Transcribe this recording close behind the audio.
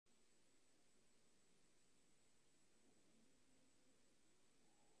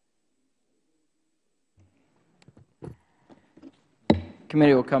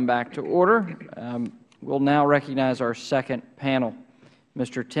Committee will come back to order. We'll now recognize our second panel.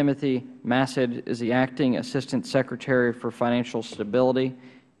 Mr. Timothy Massid is the Acting Assistant Secretary for Financial Stability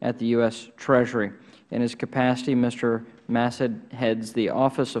at the U.S. Treasury. In his capacity, Mr. Massid heads the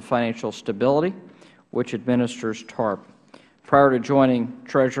Office of Financial Stability, which administers TARP. Prior to joining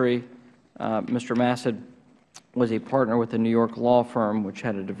Treasury, Mr. Massid was a partner with a New York law firm which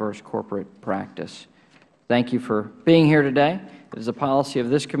had a diverse corporate practice. Thank you for being here today. It is a policy of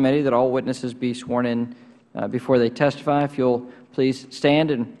this committee that all witnesses be sworn in before they testify. If you'll please stand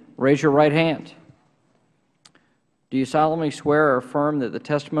and raise your right hand. Do you solemnly swear or affirm that the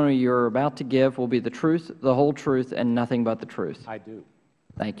testimony you are about to give will be the truth, the whole truth, and nothing but the truth? I do.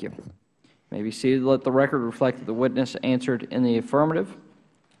 Thank you. You may be seated. Let the record reflect that the witness answered in the affirmative.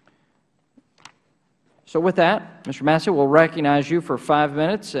 So with that, Mr. Massid, we'll recognize you for 5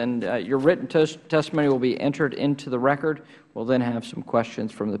 minutes, and your written testimony will be entered into the record. We'll then have some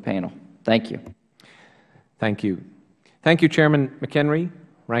questions from the panel. Thank you. Thank you. Thank you, Chairman McHenry,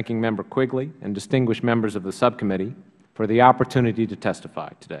 Ranking Member Quigley, and distinguished members of the subcommittee for the opportunity to testify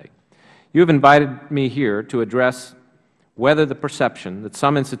today. You have invited me here to address whether the perception that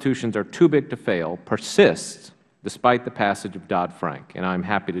some institutions are too big to fail persists despite the passage of Dodd-Frank, and I am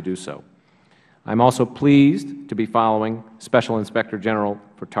happy to do so. I am also pleased to be following Special Inspector General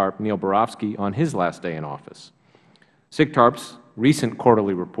for TARP, Neil Barofsky, on his last day in office. SIGTARP's recent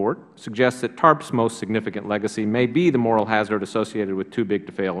quarterly report suggests that TARP's most significant legacy may be the moral hazard associated with too big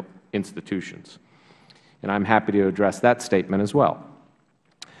to fail institutions, and I am happy to address that statement as well.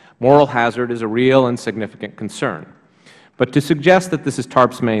 Moral hazard is a real and significant concern, but to suggest that this is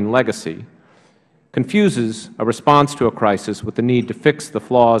TARP's main legacy confuses a response to a crisis with the need to fix the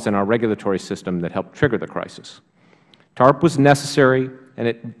flaws in our regulatory system that helped trigger the crisis. TARP was necessary, and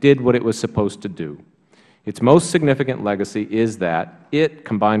it did what it was supposed to do. Its most significant legacy is that it,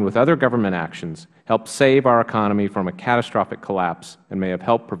 combined with other government actions, helped save our economy from a catastrophic collapse and may have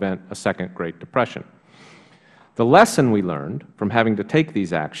helped prevent a second Great Depression. The lesson we learned from having to take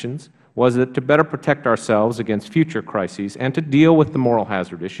these actions was that to better protect ourselves against future crises and to deal with the moral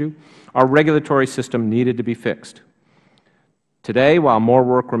hazard issue, our regulatory system needed to be fixed. Today, while more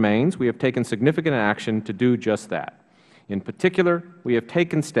work remains, we have taken significant action to do just that. In particular, we have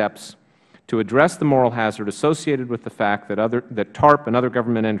taken steps to address the moral hazard associated with the fact that TARP and other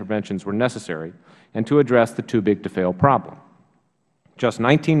government interventions were necessary, and to address the too big to fail problem. Just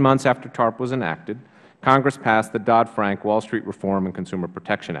 19 months after TARP was enacted, Congress passed the Dodd-Frank Wall Street Reform and Consumer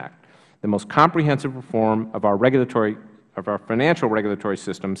Protection Act, the most comprehensive reform of our financial regulatory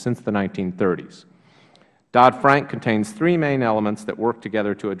system since the 1930s. Dodd-Frank contains 3 main elements that work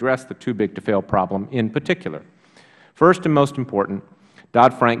together to address the too big to fail problem in particular. First and most important,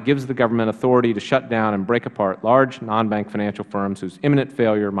 Dodd-Frank gives the government authority to shut down and break apart large non-bank financial firms whose imminent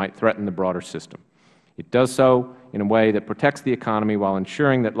failure might threaten the broader system. It does so in a way that protects the economy while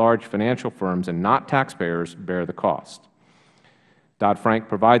ensuring that large financial firms and not taxpayers bear the cost. Dodd-Frank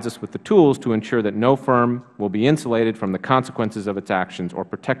provides us with the tools to ensure that no firm will be insulated from the consequences of its actions or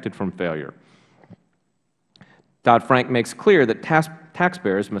protected from failure. Dodd-Frank makes clear that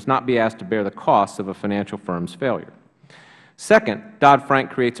taxpayers must not be asked to bear the costs of a financial firm's failure. Second,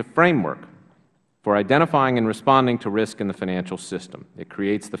 Dodd-Frank creates a framework for identifying and responding to risk in the financial system. It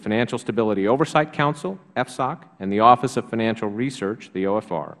creates the Financial Stability Oversight Council, FSOC, and the Office of Financial Research, the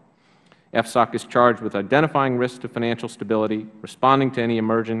OFR. FSOC is charged with identifying risks to financial stability, responding to any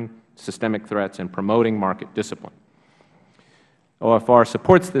emerging systemic threats, and promoting market discipline. OFR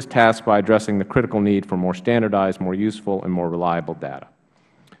supports this task by addressing the critical need for more standardized, more useful, and more reliable data.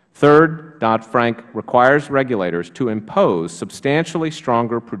 Third, Dodd-Frank requires regulators to impose substantially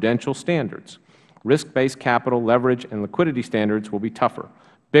stronger prudential standards. Risk-based capital, leverage, and liquidity standards will be tougher.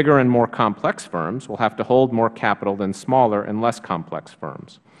 Bigger and more complex firms will have to hold more capital than smaller and less complex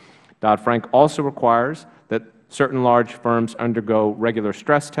firms. Dodd-Frank also requires that certain large firms undergo regular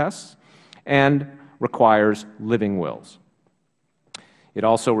stress tests and requires living wills. It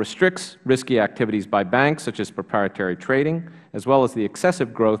also restricts risky activities by banks, such as proprietary trading, as well as the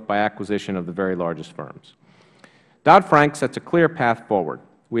excessive growth by acquisition of the very largest firms. Dodd-Frank sets a clear path forward.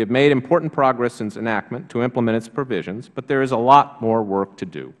 We have made important progress since enactment to implement its provisions, but there is a lot more work to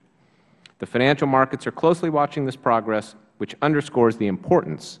do. The financial markets are closely watching this progress, which underscores the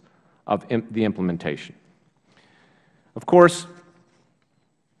importance of the implementation. Of course,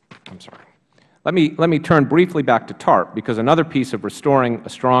 let me turn briefly back to TARP, because another piece of restoring a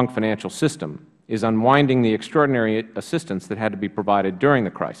strong financial system is unwinding the extraordinary assistance that had to be provided during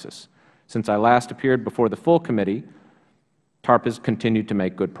the crisis. Since I last appeared before the full committee, TARP has continued to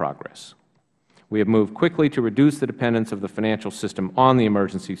make good progress. we have moved quickly to reduce the dependence of the financial system on the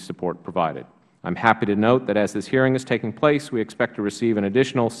emergency support provided. I am happy to note that as this hearing is taking place, we expect to receive an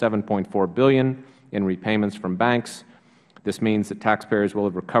additional $7.4 billion in repayments from banks. This means that taxpayers will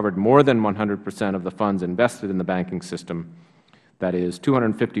have recovered more than 100% of the funds invested in the banking system. That is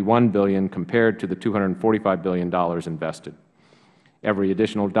 $251 billion compared to the $245 billion invested. Every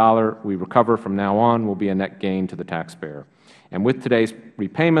additional dollar we recover from now on will be a net gain to the taxpayer. And with today's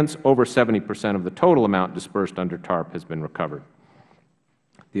repayments, over 70% of the total amount disbursed under TARP has been recovered.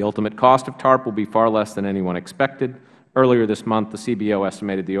 The ultimate cost of TARP will be far less than anyone expected. Earlier this month, the CBO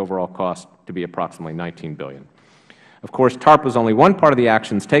estimated the overall cost to be approximately $19 billion. Of course, TARP was only one part of the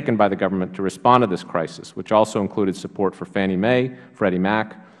actions taken by the government to respond to this crisis, which also included support for Fannie Mae, Freddie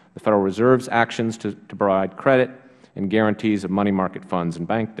Mac, the Federal Reserve's actions to provide credit, and guarantees of money market funds and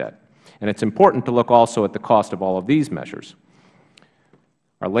bank debt. And it is important to look also at the cost of all of these measures.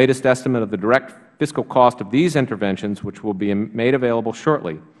 Our latest estimate of the direct fiscal cost of these interventions, which will be made available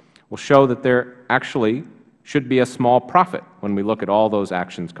shortly, will show that there actually should be a small profit when we look at all those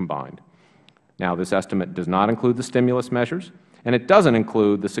actions combined. Now, this estimate does not include the stimulus measures, and it doesn't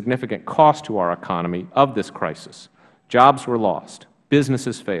include the significant cost to our economy of this crisis. Jobs were lost,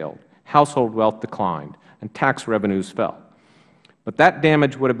 businesses failed, household wealth declined, and tax revenues fell. But that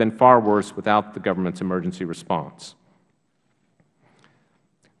damage would have been far worse without the government's emergency response.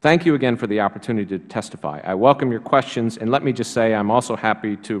 Thank you again for the opportunity to testify. I welcome your questions, and let me just say I am also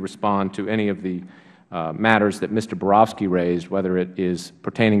happy to respond to any of the matters that Mr. Borofsky raised, whether it is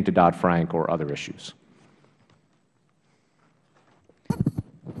pertaining to Dodd-Frank or other issues.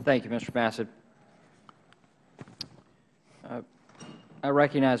 Thank you, Mr. Bassett. I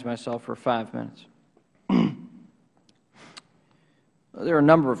recognize myself for 5 minutes. There are a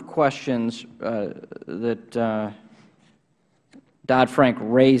number of questions that Dodd-Frank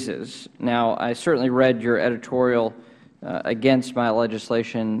raises. Now, I certainly read your editorial against my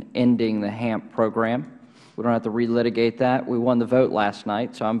legislation ending the HAMP program. We don't have to relitigate that. We won the vote last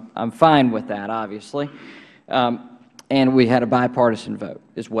night, so I'm fine with that, obviously. And we had a bipartisan vote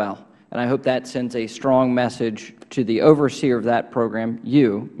as well. And I hope that sends a strong message to the overseer of that program,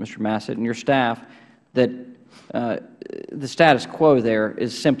 you, Mr. Bassett, and your staff, that the status quo there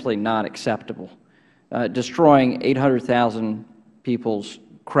is simply not acceptable. Destroying 800,000 people's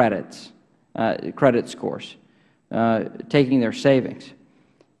credit scores, taking their savings,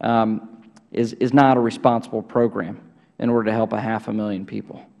 is not a responsible program in order to help 500,000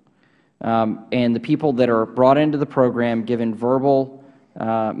 people. And the people that are brought into the program given verbal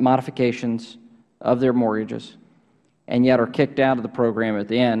modifications of their mortgages and yet are kicked out of the program at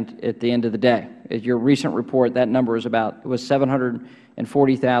the end of the day. At your recent report, that number was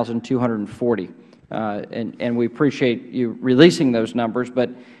 740,240. And we appreciate you releasing those numbers, but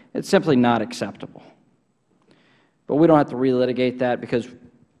it's simply not acceptable. But we don't have to relitigate that because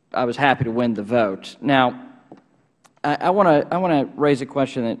I was happy to win the vote. Now, I want to raise a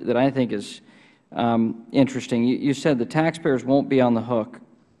question that I think is interesting. You said the taxpayers won't be on the hook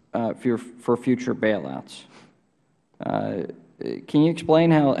for future bailouts. Can you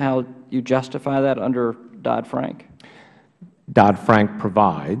explain how you justify that under Dodd-Frank? Dodd-Frank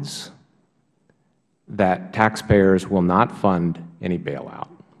provides that taxpayers will not fund any bailout.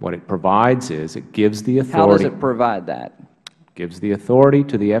 What it provides is it gives the authority. How does it provide that? It gives the authority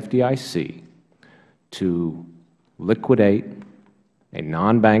to the FDIC to liquidate a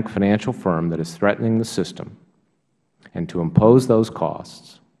non-bank financial firm that is threatening the system and to impose those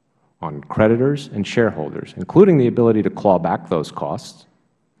costs on creditors and shareholders, including the ability to claw back those costs,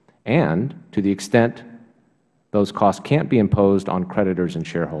 and to the extent those costs can't be imposed on creditors and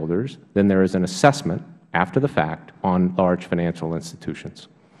shareholders, then there is an assessment after the fact on large financial institutions.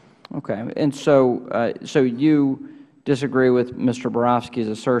 Okay. And so you disagree with Mr. Borofsky's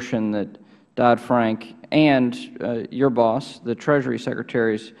assertion that Dodd-Frank and your boss, the Treasury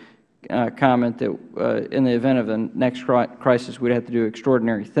Secretary's comment that in the event of the next crisis, we'd have to do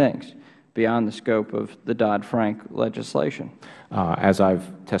extraordinary things beyond the scope of the Dodd-Frank legislation. As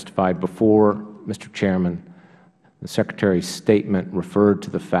I've testified before, Mr. Chairman, the Secretary's statement referred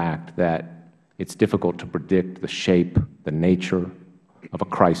to the fact that it's difficult to predict the shape, the nature of a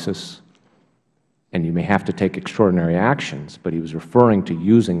crisis, and you may have to take extraordinary actions, but he was referring to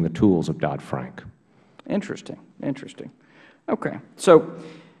using the tools of Dodd-Frank. Interesting. Interesting. Okay. So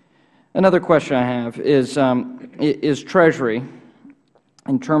another question I have is Treasury,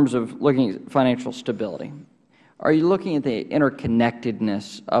 in terms of looking at financial stability, are you looking at the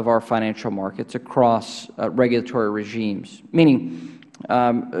interconnectedness of our financial markets across regulatory regimes, meaning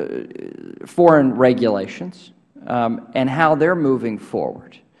foreign regulations, and how they're moving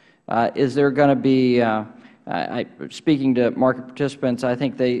forward? Is there going to be, speaking to market participants, I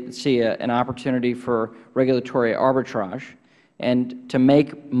think they see an opportunity for regulatory arbitrage and to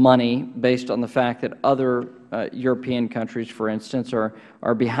make money based on the fact that other European countries, for instance,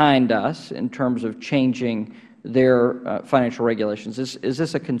 are behind us in terms of changing their financial regulations. Is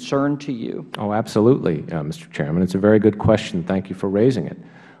this a concern to you? Oh, absolutely, Mr. Chairman. It's a very good question. Thank you for raising it.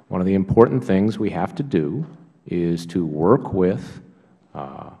 One of the important things we have to do is to work with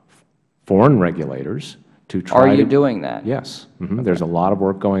foreign regulators to try to— Are you doing that? Yes. There's a lot of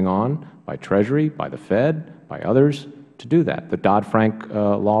work going on by Treasury, by the Fed, by others to do that. The Dodd-Frank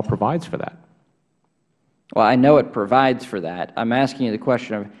law provides for that. Well, I know it provides for that. I'm asking you the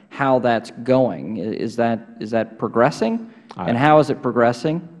question of how that's going. Is that progressing? And how is it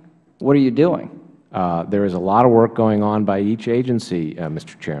progressing? What are you doing? There is a lot of work going on by each agency,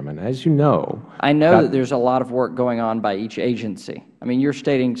 Mr. Chairman. As you know— I know that there's a lot of work going on by each agency. I mean, you're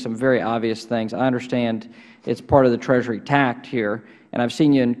stating some very obvious things. I understand it's part of the Treasury tact here, and I've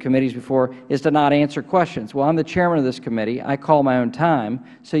seen you in committees before, is to not answer questions. Well, I'm the chairman of this committee. I call my own time,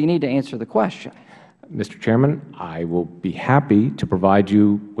 so you need to answer the question. Mr. Chairman, I will be happy to provide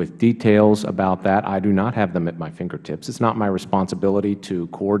you with details about that. I do not have them at my fingertips. It's not my responsibility to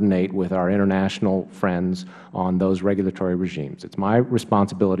coordinate with our international friends on those regulatory regimes. It's my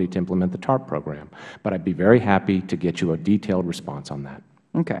responsibility to implement the TARP program. But I'd be very happy to get you a detailed response on that.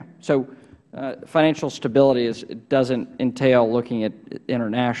 Okay. So financial stability doesn't entail looking at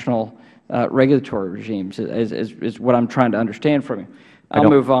international regulatory regimes, is what I'm trying to understand from you. I'll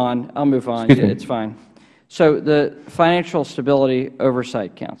move on. It's fine. So the Financial Stability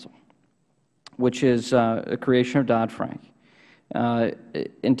Oversight Council, which is a creation of Dodd-Frank,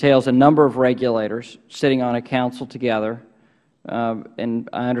 entails a number of regulators sitting on a council together, and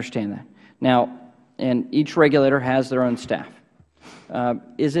I understand that. Now, and each regulator has their own staff.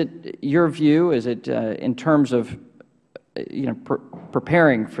 Is it your view, is it in terms of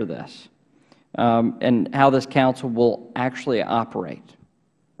preparing for this and how this council will actually operate,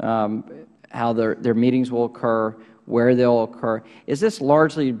 how their meetings will occur, where they will occur, is this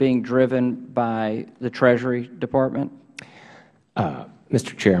largely being driven by the Treasury Department?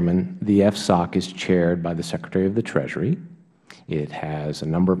 Mr. Chairman, the FSOC is chaired by the Secretary of the Treasury. It has a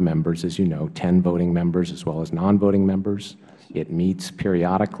number of members, as you know, 10 voting members as well as non-voting members. It meets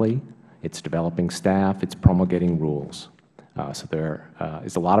periodically. It's developing staff. It's promulgating rules. So there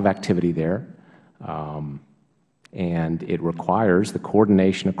is a lot of activity there. And it requires the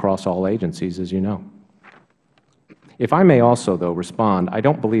coordination across all agencies, as you know. If I may also, though, respond, I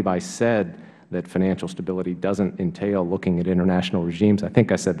don't believe I said that financial stability doesn't entail looking at international regimes. I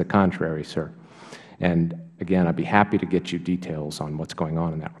think I said the contrary, sir. And again, I'd be happy to get you details on what's going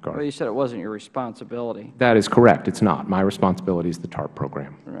on in that regard. Well, you said it wasn't your responsibility. That is correct. It's not. My responsibility is the TARP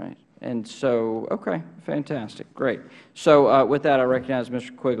program. Right. And so, okay, fantastic. Great. So with that, I recognize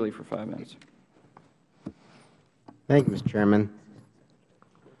Mr. Quigley for 5 minutes. Thank you, Mr. Chairman.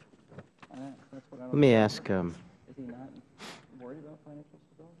 Let me ask, Is he not worried about financial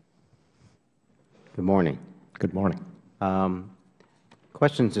stability? good morning. Good morning.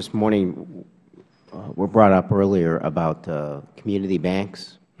 Questions this morning were brought up earlier about community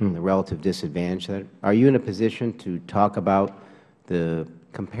banks and the relative disadvantage there. Are you in a position to talk about the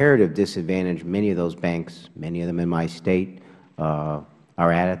comparative disadvantage many of those banks, many of them in my State, are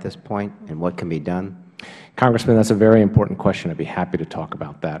at this point, and what can be done? Congressman, that's a very important question. I'd be happy to talk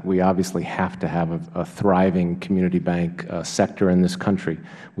about that. We obviously have to have a thriving community bank sector in this country.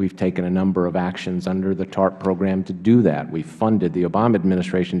 We've taken a number of actions under the TARP program to do that. We funded, the Obama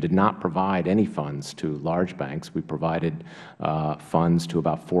administration did not provide any funds to large banks. We provided funds to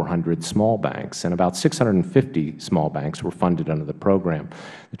about 400 small banks, and about 650 small banks were funded under the program.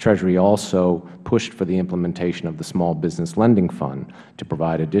 The Treasury also pushed for the implementation of the Small Business Lending Fund to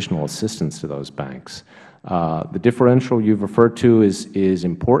provide additional assistance to those banks. The differential you've referred to is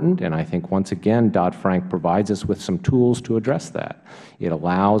important, and I think once again Dodd-Frank provides us with some tools to address that. It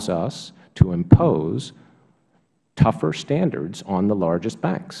allows us to impose tougher standards on the largest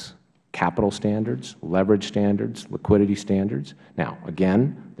banks, capital standards, leverage standards, liquidity standards. Now,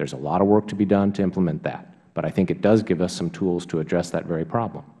 again, there's a lot of work to be done to implement that, but I think it does give us some tools to address that very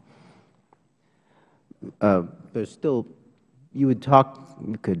problem. There's still, you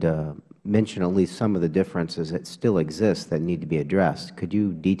could mention at least some of the differences that still exist that need to be addressed. Could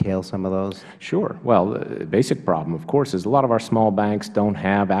you detail some of those? Sure. Well, the basic problem, of course, is a lot of our small banks don't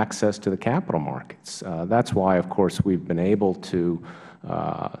have access to the capital markets. That's why, of course, we've been able to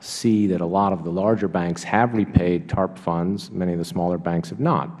see that a lot of the larger banks have repaid TARP funds. Many of the smaller banks have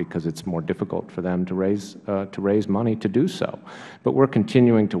not, because it's more difficult for them to raise money to do so. But we're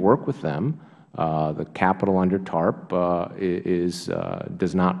continuing to work with them. The capital under TARP is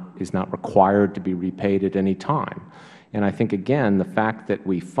not required to be repaid at any time. And I think, again, the fact that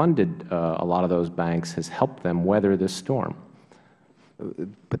we funded a lot of those banks has helped them weather this storm.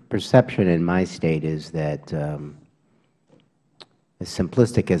 But perception in my State is that, as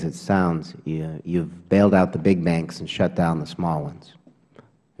simplistic as it sounds, you've bailed out the big banks and shut down the small ones.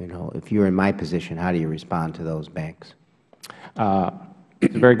 You know, if you're in my position, how do you respond to those banks?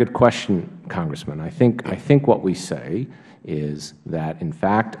 It's a very good question, Congressman. I think what we say is that, in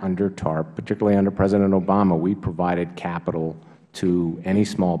fact, under TARP, particularly under President Obama, we provided capital to any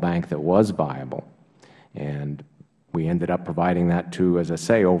small bank that was viable. And we ended up providing that to, as I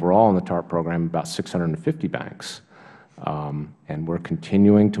say, overall in the TARP program, about 650 banks. And we're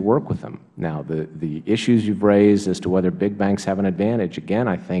continuing to work with them. Now, the issues you've raised as to whether big banks have an advantage, again,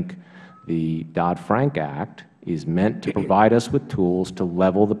 I think the Dodd-Frank Act is meant to provide us with tools to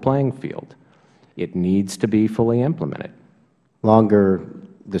level the playing field. It needs to be fully implemented. Longer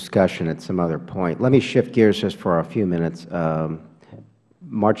discussion at some other point. Let me shift gears just for a few minutes.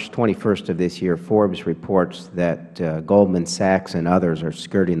 March 21st of this year, Forbes reports that Goldman Sachs and others are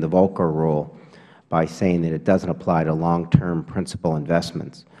skirting the Volcker Rule by saying that it doesn't apply to long-term principal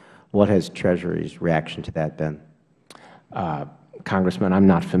investments. What has Treasury's reaction to that been? Congressman, I'm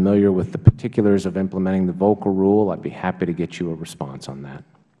not familiar with the particulars of implementing the Volcker Rule. I'd be happy to get you a response on that.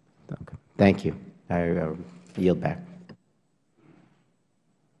 Okay. Thank you. I yield back.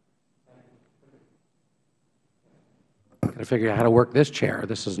 Got to figure out how to work this chair.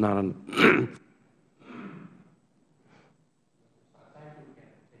 This is not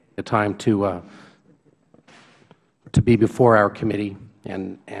a time to be before our committee,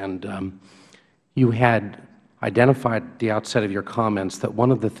 and you had identified at the outset of your comments that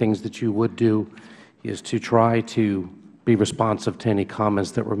one of the things that you would do is to try to be responsive to any comments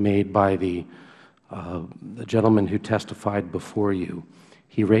that were made by the gentleman who testified before you.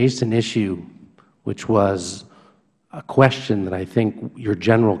 He raised an issue which was a question that I think your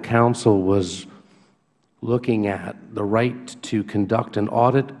general counsel was looking at, the right to conduct an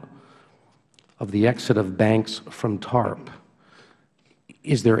audit of the exit of banks from TARP.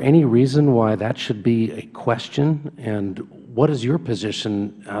 Is there any reason why that should be a question? And what is your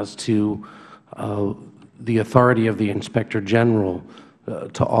position as to the authority of the Inspector General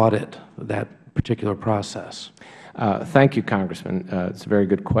to audit that particular process? Thank you, Congressman. It's a very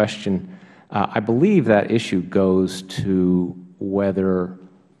good question. I believe that issue goes to whether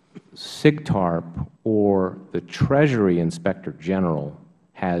SIGTARP or the Treasury Inspector General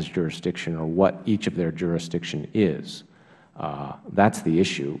has jurisdiction, or what each of their jurisdiction is. That's the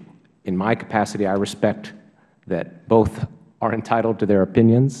issue. In my capacity, I respect that both are entitled to their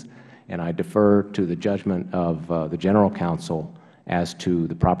opinions, and I defer to the judgment of the General Counsel as to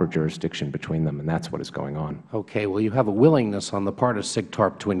the proper jurisdiction between them, and that's what is going on. Okay. Well, you have a willingness on the part of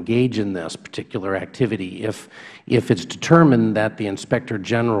SIGTARP to engage in this particular activity. If it's determined that the Inspector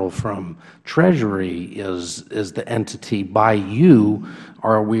General from Treasury is the entity by you,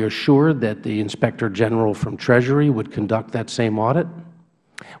 are we assured that the Inspector General from Treasury would conduct that same audit?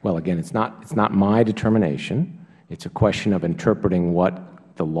 Well, again, it's not my determination. It's a question of interpreting what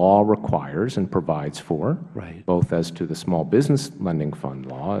the law requires and provides for, right, both as to the Small Business Lending Fund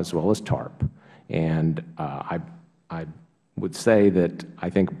law as well as TARP. And I would say that I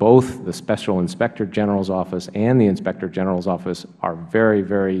think both the Special Inspector General's Office and the Inspector General's Office are very,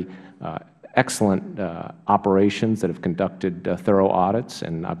 very excellent operations that have conducted thorough audits,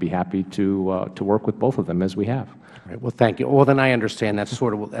 and I'd be happy to work with both of them as we have. All right. Well, thank you. Well, then I understand that's a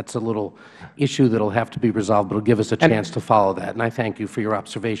little issue that will have to be resolved, but it will give us a chance to follow that. And I thank you for your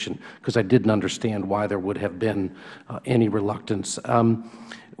observation, because I didn't understand why there would have been any reluctance.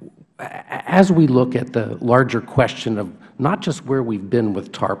 As we look at the larger question of not just where we've been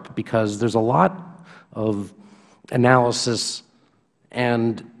with TARP, because there's a lot of analysis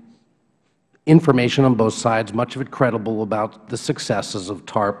and information on both sides, much of it credible, about the successes of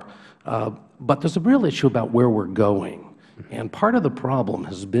TARP, but there's a real issue about where we're going. And part of the problem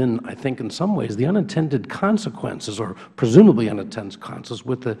has been, I think in some ways, the unintended consequences, or presumably unintended consequences,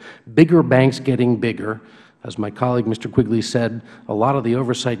 with the bigger banks getting bigger. As my colleague Mr. Quigley said, a lot of the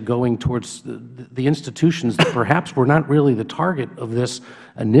oversight going towards the institutions that perhaps were not really the target of this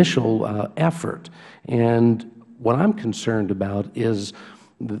initial effort. And what I'm concerned about is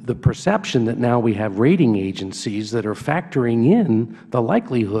the perception that now we have rating agencies that are factoring in the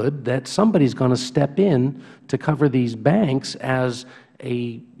likelihood that somebody's going to step in to cover these banks as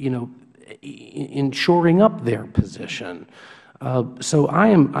in shoring up their position. So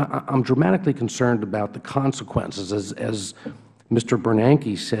I'm dramatically concerned about the consequences, as Mr.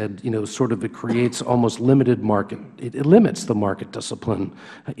 Bernanke said. Sort of it creates almost limited market. It limits the market discipline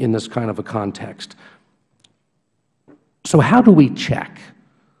in this kind of a context. So how do we check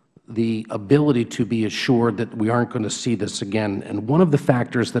the ability to be assured that we aren't going to see this again? And one of the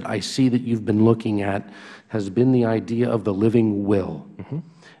factors that I see that you've been looking at has been the idea of the living will.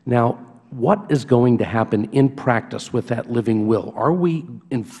 Now, what is going to happen in practice with that living will? Are we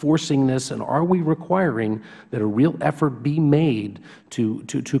enforcing this, and are we requiring that a real effort be made to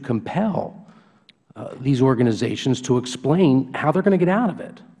compel these organizations to explain how they're going to get out of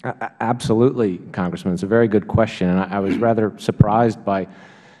it? Absolutely, Congressman. It's a very good question, and I was rather surprised by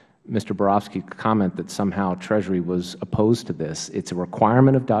Mr. Borofsky's comment that somehow Treasury was opposed to this. It's a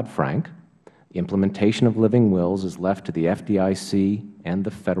requirement of Dodd-Frank. The implementation of living wills is left to the FDIC and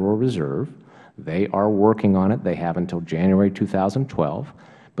the Federal Reserve. They are working on it. They have until January 2012.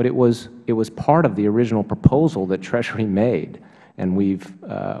 But it was part of the original proposal that Treasury made, and we've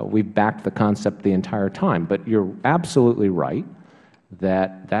backed the concept the entire time. But you're absolutely right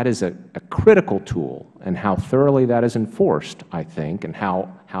that that is a critical tool, and how thoroughly that is enforced, I think, and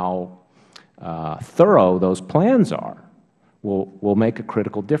how thorough those plans are will make a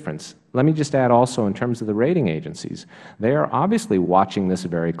critical difference. Let me just add also, in terms of the rating agencies, they are obviously watching this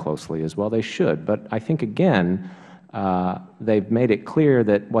very closely as well. They should. But I think, again, they've made it clear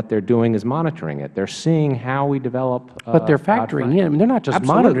that what they're doing is monitoring it. They're seeing how we develop. But they're factoring in. I mean, they're not just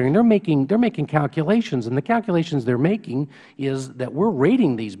monitoring. They're making calculations, and the calculations they're making is that we're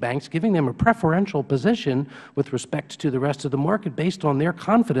rating these banks, giving them a preferential position with respect to the rest of the market based on their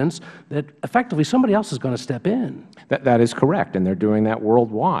confidence that effectively somebody else is going to step in. That is correct, and they're doing that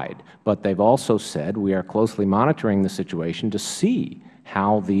worldwide. But they've also said we are closely monitoring the situation to see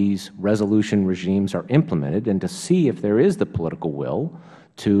how these resolution regimes are implemented, and to see if there is the political will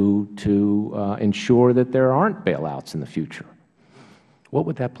to ensure that there aren't bailouts in the future. What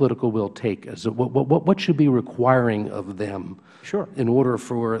would that political will take? What should be requiring of them in order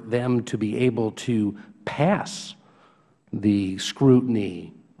for them to be able to pass the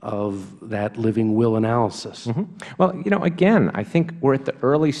scrutiny of that living will analysis? Well, again, I think we're at the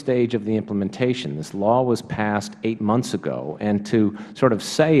early stage of the implementation. This law was passed 8 months ago, and to sort of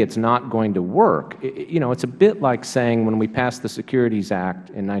say it's not going to work, it's a bit like saying when we passed the Securities Act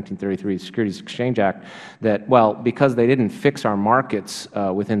in 1933, the Securities Exchange Act, that, well, because they didn't fix our markets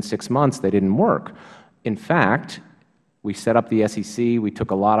within 6 months, they didn't work. In fact, we set up the SEC. We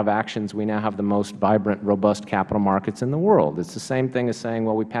took a lot of actions. We now have the most vibrant, robust capital markets in the world. It's the same thing as saying,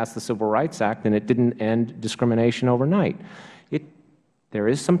 well, we passed the Civil Rights Act and it didn't end discrimination overnight. There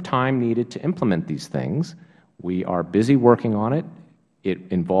is some time needed to implement these things. We are busy working on it. It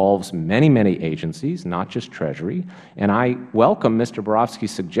involves many, many agencies, not just Treasury. And I welcome Mr.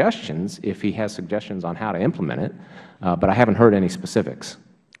 Borofsky's suggestions if he has suggestions on how to implement it, but I haven't heard any specifics.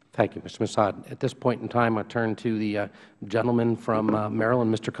 Thank you, Mr. Massad. At this point in time, I turn to the gentleman from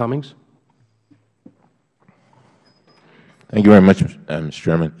Maryland, Mr. Cummings. Thank you very much, Mr.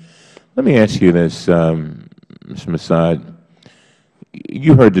 Chairman. Let me ask you this, Mr. Massad.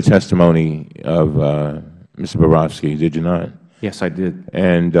 You heard the testimony of Mr. Borofsky, did you not? Yes, I did.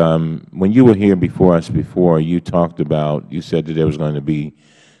 And when you were here before us before, you talked about, you said that there was going to be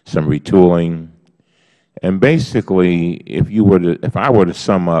some retooling. And basically, if I were to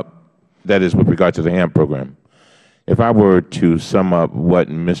sum up, that is with regard to the HAMP program, if I were to sum up what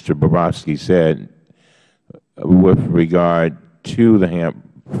Mr. Borofsky said with regard to the HAMP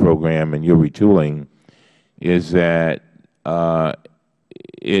program and your retooling, is that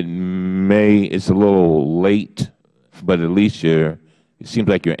it's a little late, but at least it seems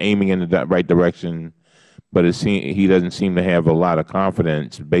like you're aiming in the right direction, but he doesn't seem to have a lot of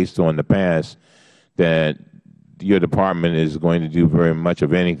confidence based on the past that your department is going to do very much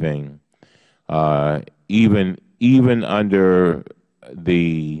of anything, even under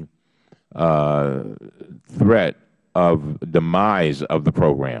the threat of demise of the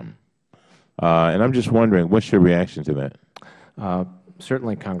program. And I'm just wondering, what's your reaction to that?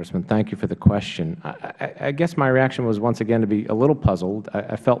 Certainly, Congressman. Thank you for the question. I guess my reaction was, once again, to be a little puzzled.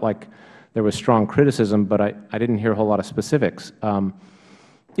 I felt like there was strong criticism, but I didn't hear a whole lot of specifics.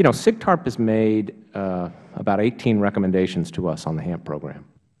 SIGTARP has made about 18 recommendations to us on the HAMP program.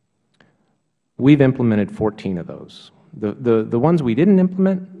 We've implemented 14 of those. The ones we didn't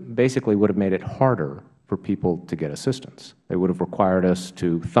implement basically would have made it harder for people to get assistance. They would have required us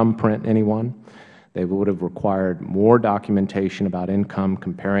to thumbprint anyone. They would have required more documentation about income,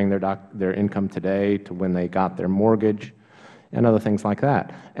 comparing their income today to when they got their mortgage. and other things like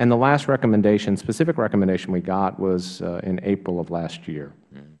that. And the last recommendation, specific recommendation we got was in April of last year.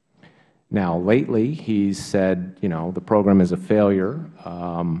 Now, lately, he's said, the program is a failure,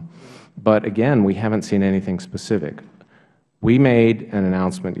 but again, we haven't seen anything specific. We made an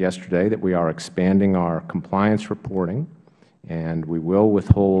announcement yesterday that we are expanding our compliance reporting, and we will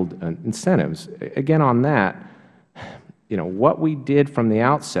withhold incentives. Again, on that, what we did from the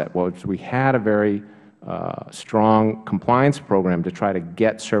outset was we had a very strong compliance program to try to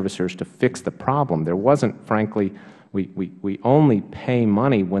get servicers to fix the problem. There wasn't, frankly, we only pay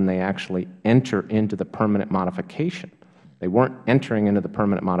money when they actually enter into the permanent modification. They weren't entering into the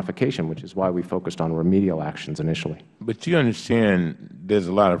permanent modification, which is why we focused on remedial actions initially. But you understand there's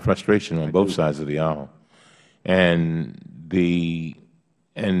a lot of frustration on both sides of the aisle. And the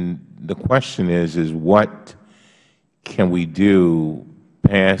question is what can we do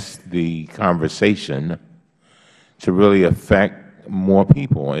past the conversation to really affect more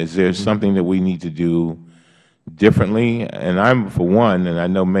people? Is there something that we need to do differently? And I'm, for one, and I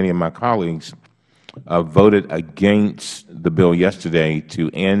know many of my colleagues, voted against the bill yesterday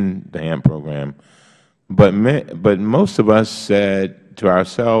to end the HAMP program. But most of us said to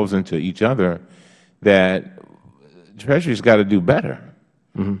ourselves and to each other that Treasury's got to do better.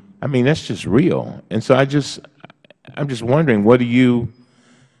 I mean, that's just real. And so I'm just wondering,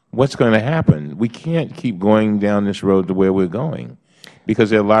 what's going to happen? We can't keep going down this road to where we're going, because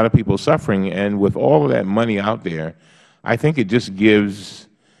there are a lot of people suffering. And with all of that money out there, I think it just gives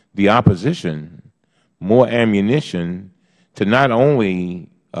the opposition more ammunition to not only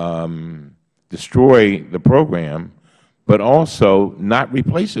destroy the program, but also not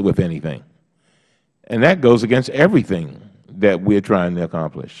replace it with anything. And that goes against everything that we're trying to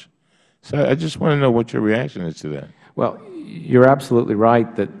accomplish. So I just want to know what your reaction is to that. Well, you're absolutely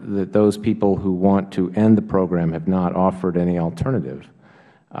right that those people who want to end the program have not offered any alternative.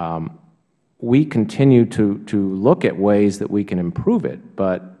 We continue to look at ways that we can improve it,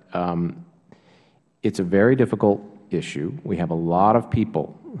 but it's a very difficult issue. We have a lot of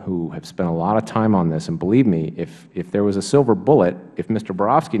people who have spent a lot of time on this, and believe me, if there was a silver bullet, if Mr.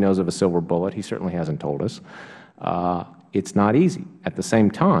 Borofsky knows of a silver bullet, he certainly hasn't told us, it's not easy. At the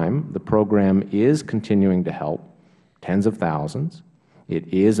same time, the program is continuing to help tens of thousands. It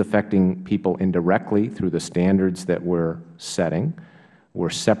is affecting people indirectly through the standards that we're setting.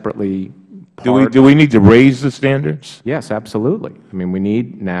 We're separately Do we need to raise the standards? Yes, absolutely. I mean, we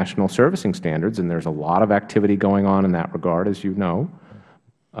need national servicing standards, and there's a lot of activity going on in that regard, as you know,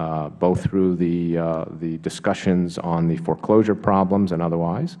 both through the discussions on the foreclosure problems and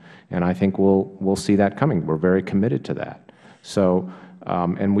otherwise. And I think we'll see that coming. We're very committed to that. So,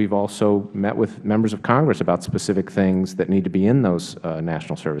 and we've also met with members of Congress about specific things that need to be in those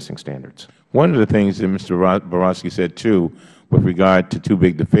national servicing standards. One of the things that Mr. Borofsky said, too, with regard to too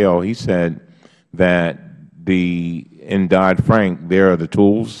big to fail, he said that in Dodd-Frank, there are the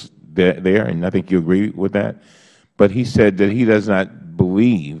tools there, and I think you agree with that. But he said that he does not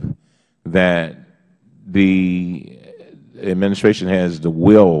believe that the administration has the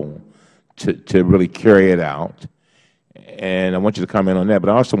will to really carry it out. And I want you to comment on that. But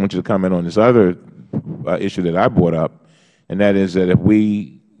I also want you to comment on this other issue that I brought up, and that is that if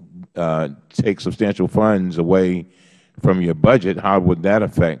we take substantial funds away from your budget, how would that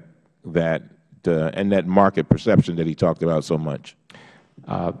affect that and that market perception that he talked about so much?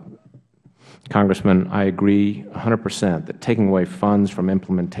 Congressman, I agree 100% that taking away funds from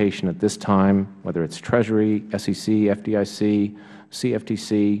implementation at this time, whether it's Treasury, SEC, FDIC,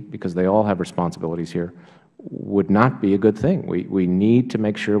 CFTC, because they all have responsibilities here, would not be a good thing. We need to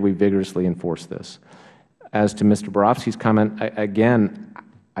make sure we vigorously enforce this. As to Mr. Borofsky's comment, again,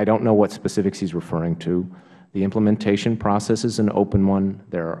 I don't know what specifics he's referring to. The implementation process is an open one.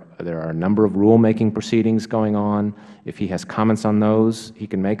 There are a number of rulemaking proceedings going on. If he has comments on those, he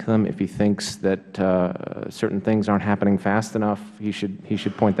can make them. If he thinks that certain things aren't happening fast enough, he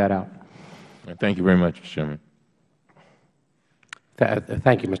should point that out. Thank you very much, Mr. Chairman.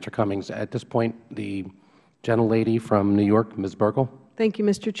 Thank you, Mr. Cummings. At this point, the gentlelady from New York, Ms. Burkle. Thank you,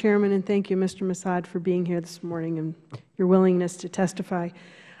 Mr. Chairman, and thank you, Mr. Massad, for being here this morning and your willingness to testify.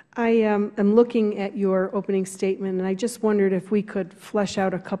 I am looking at your opening statement, and I just wondered if we could flesh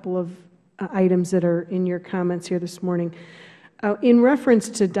out a couple of items that are in your comments here this morning. In reference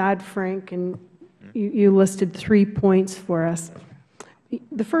to Dodd-Frank, and you listed 3 points for us.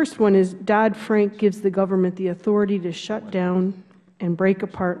 The first one is Dodd-Frank gives the government the authority to shut down and break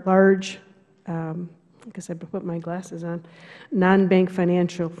apart large, I guess I put my glasses on, non-bank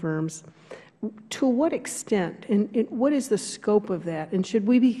financial firms. To what extent, and what is the scope of that? And should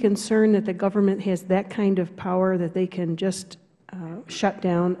we be concerned that the government has that kind of power, that they can just shut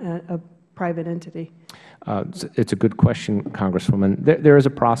down a private entity? It's a good question, Congresswoman. There is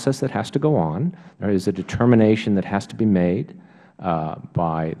a process that has to go on. There is a determination that has to be made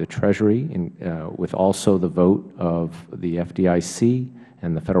by the Treasury with also the vote of the FDIC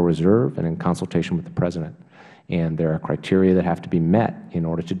and the Federal Reserve and in consultation with the President. And there are criteria that have to be met in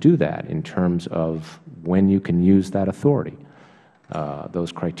order to do that in terms of when you can use that authority.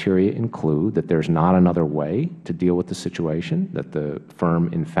 Those criteria include that there is not another way to deal with the situation, that the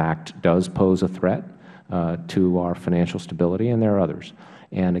firm, in fact, does pose a threat to our financial stability, and there are others.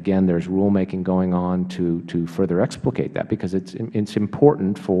 And again, there's rulemaking going on to further explicate that, because it's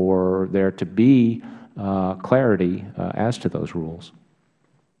important for there to be clarity as to those rules.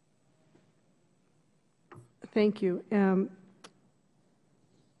 Thank you.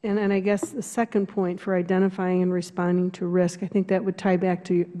 And I guess the second point for identifying and responding to risk, I think that would tie back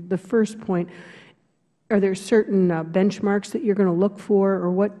to the first point. Are there certain benchmarks that you're going to look for, or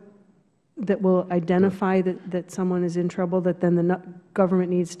what that will identify that someone is in trouble, that then the government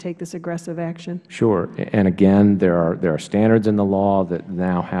needs to take this aggressive action? Sure. And again, there are standards in the law that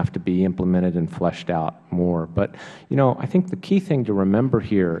now have to be implemented and fleshed out more. But, I think the key thing to remember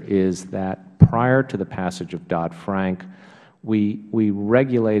here is that prior to the passage of Dodd-Frank, we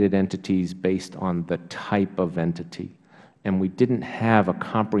regulated entities based on the type of entity, and we didn't have a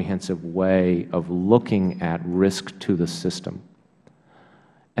comprehensive way of looking at risk to the system.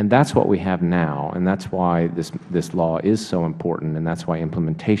 And that's what we have now, and that's why this law is so important, and that's why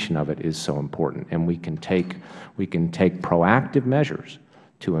implementation of it is so important. And we can take proactive measures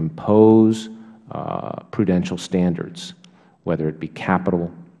to impose prudential standards, whether it be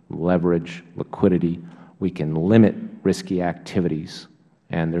capital, leverage, liquidity. We can limit risky activities.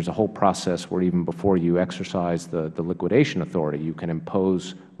 And there's a whole process where even before you exercise the liquidation authority, you can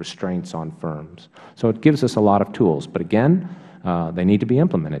impose restraints on firms. So it gives us a lot of tools. But again, they need to be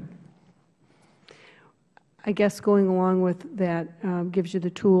implemented. I guess going along with that gives you the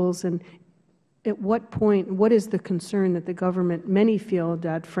tools. And at what point, what is the concern that the government, many feel,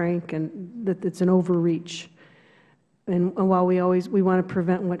 Dodd-Frank, and that it's an overreach? And while we want to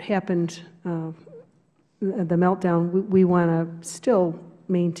prevent what happened, the meltdown, we want to still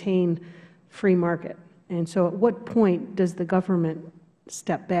maintain free market. And so at what point does the government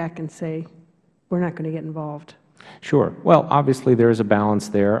step back and say, we're not going to get involved? Sure. Well, obviously there is a balance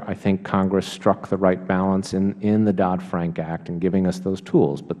there. I think Congress struck the right balance in the Dodd-Frank Act in giving us those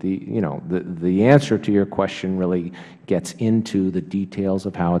tools. But the answer to your question really gets into the details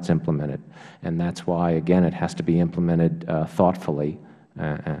of how it's implemented. And that's why, again, it has to be implemented thoughtfully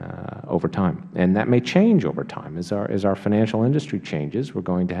over time. And that may change over time. As our financial industry changes, we're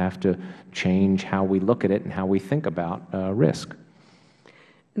going to have to change how we look at it and how we think about risk.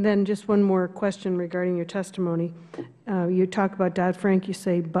 And then just one more question regarding your testimony. You talk about Dodd-Frank, you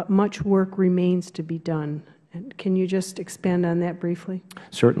say, but much work remains to be done. And can you just expand on that briefly?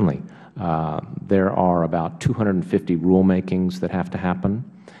 Certainly. There are about 250 rulemakings that have to happen.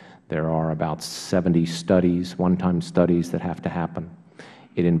 There are about 70 studies, one-time studies that have to happen.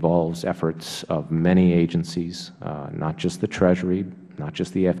 It involves efforts of many agencies, not just the Treasury, not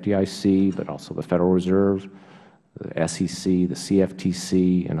just the FDIC, but also the Federal Reserve, the SEC, the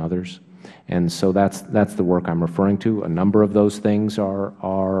CFTC, and others. And so that's the work I'm referring to. A number of those things have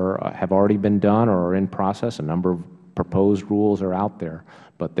already been done or are in process. A number of proposed rules are out there,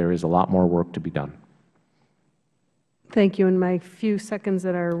 but there is a lot more work to be done. Thank you. In my few seconds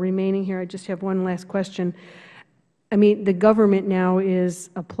that are remaining here, I just have one last question. I mean, the government now is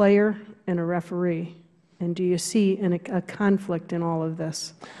a player and a referee. And do you see a conflict in all of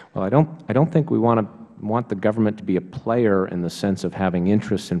this? Well, I don't think we want the government to be a player in the sense of having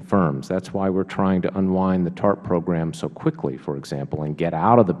interests in firms. That's why we're trying to unwind the TARP program so quickly, for example, and get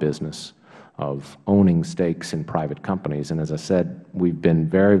out of the business of owning stakes in private companies. And as I said, we've been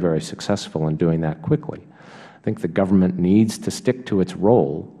very, very successful in doing that quickly. I think the government needs to stick to its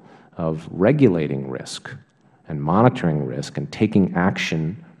role of regulating risk and monitoring risk and taking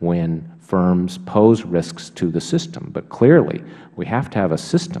action when firms pose risks to the system. But clearly, we have to have a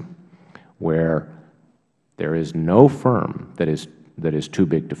system where there is no firm that is too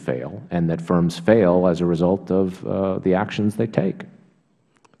big to fail, and that firms fail as a result of the actions they take.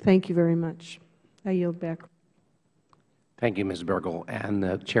 Thank you very much. I yield back. Thank you, Ms. Bergel. And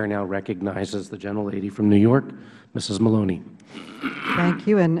the Chair now recognizes the gentlelady from New York, Mrs. Maloney. Thank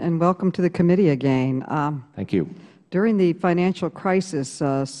you, and welcome to the committee again. Thank you. During the financial crisis,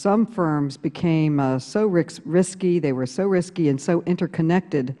 some firms became so risky, they were so risky and so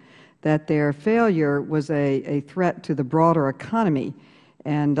interconnected that their failure was a threat to the broader economy.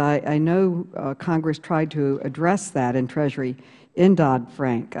 And I know Congress tried to address that in Treasury. in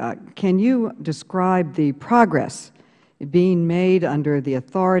Dodd-Frank. Can you describe the progress being made under the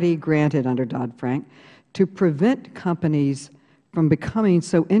authority granted under Dodd-Frank to prevent companies from becoming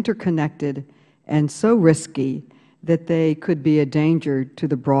so interconnected and so risky that they could be a danger to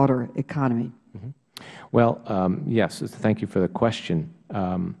the broader economy? Well, yes, thank you for the question.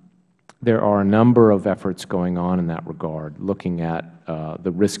 There are a number of efforts going on in that regard, looking at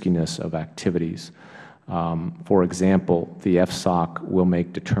the riskiness of activities. For example, the FSOC will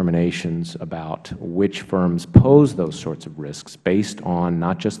make determinations about which firms pose those sorts of risks based on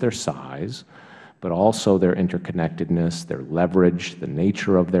not just their size, but also their interconnectedness, their leverage, the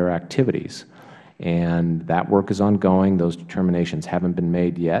nature of their activities. And that work is ongoing. Those determinations haven't been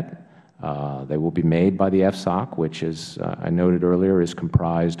made yet. They will be made by the FSOC, which, as I noted earlier, is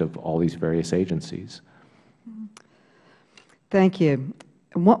comprised of all these various agencies. Thank you.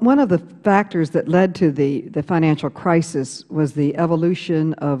 One of the factors that led to the financial crisis was the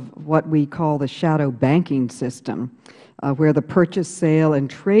evolution of what we call the shadow banking system, where the purchase, sale, and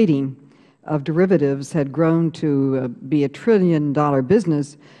trading of derivatives had grown to be $1 trillion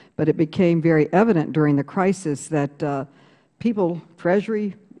business, but it became very evident during the crisis that people,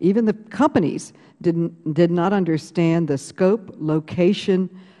 Treasury, even the companies did not understand the scope, location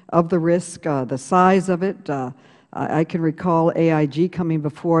of the risk, the size of it. I can recall AIG coming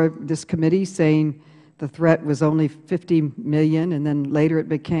before this committee saying the threat was only 50 million, and then later it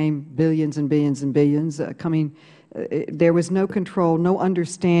became billions and billions and billions coming. There was no control, no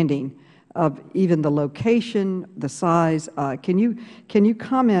understanding of even the location, the size. Can you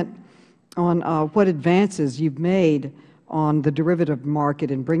comment on what advances you've made on the derivative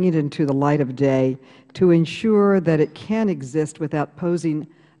market and bring it into the light of day to ensure that it can exist without posing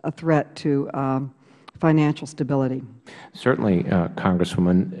a threat to financial stability? Certainly,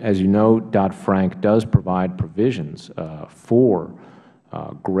 Congresswoman. As you know, Dodd-Frank does provide provisions for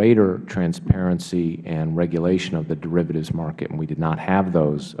greater transparency and regulation of the derivatives market, and we did not have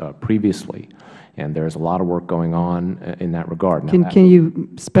those previously. And there is a lot of work going on in that regard. Can you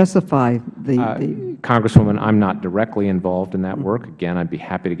specify the Congresswoman, I'm not directly involved in that work. Again, I'd be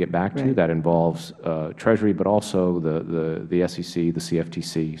happy to get back to you. That involves Treasury, but also the SEC, the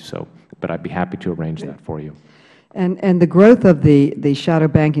CFTC. But I'd be happy to arrange that for you. And the growth of the shadow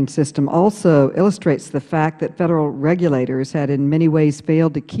banking system also illustrates the fact that Federal regulators had in many ways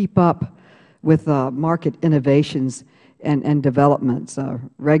failed to keep up with market innovations and developments.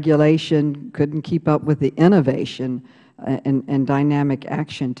 Regulation couldn't keep up with the innovation and dynamic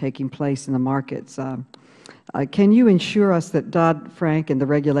action taking place in the markets. Can you ensure us that Dodd-Frank and the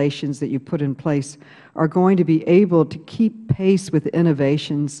regulations that you put in place are going to be able to keep pace with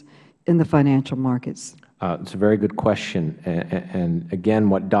innovations in the financial markets? It's a very good question. And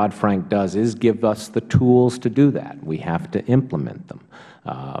again, what Dodd-Frank does is give us the tools to do that. We have to implement them.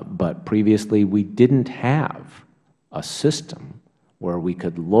 But previously, we didn't have a system where we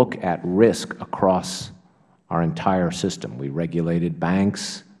could look at risk across our entire system. We regulated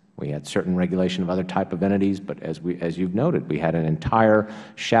banks. We had certain regulation of other type of entities. But as you've noted, we had an entire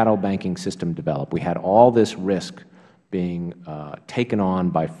shadow banking system developed. We had all this risk being taken on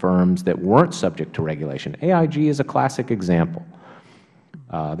by firms that weren't subject to regulation. AIG is a classic example.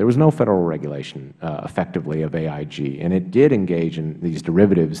 There was no Federal regulation effectively of AIG, and it did engage in these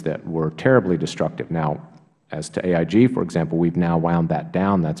derivatives that were terribly destructive. Now, as to AIG, for example, we've now wound that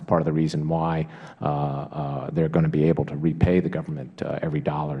down. That's part of the reason why they're going to be able to repay the government every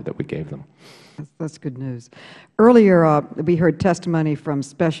dollar that we gave them. That's good news. Earlier, we heard testimony from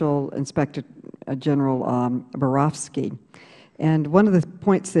Special Inspector General Borofsky, and one of the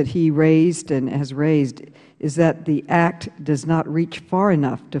points that he raised and has raised is that the Act does not reach far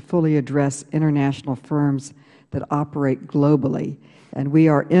enough to fully address international firms that operate globally, and we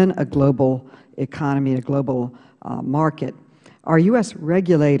are in a global economy, a global market. Are U.S.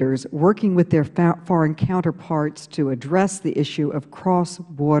 regulators working with their foreign counterparts to address the issue of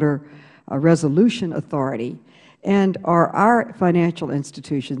cross-border resolution authority? And are our financial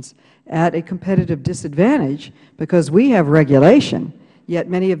institutions at a competitive disadvantage because we have regulation, yet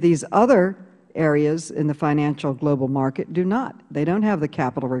many of these other areas in the financial global market do not? They don't have the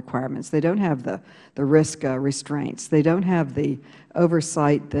capital requirements. They don't have the risk restraints. They don't have the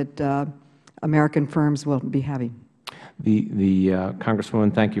oversight that American firms will be having.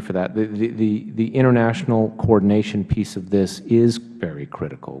 Congresswoman, thank you for that. The international coordination piece of this is very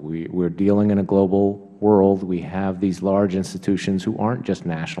critical. We're dealing in a global world. We have these large institutions who aren't just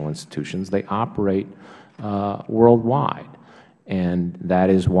national institutions. They operate worldwide. and that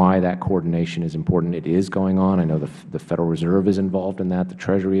is why that coordination is important. It is going on. I know the Federal Reserve is involved in that. The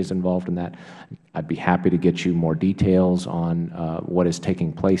Treasury is involved in that. I'd be happy to get you more details on what is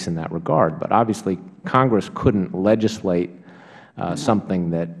taking place in that regard. But obviously, Congress couldn't legislate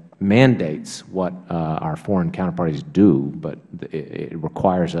something that mandates what our foreign counterparties do, but it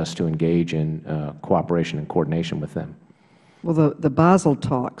requires us to engage in cooperation and coordination with them. Well, the Basel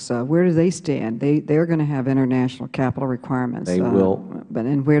talks, where do they stand? They're going to have international capital requirements. They will.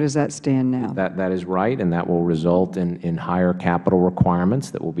 And where does that stand now? That is right, and that will result in higher capital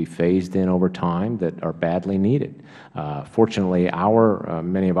requirements that will be phased in over time that are badly needed. Fortunately,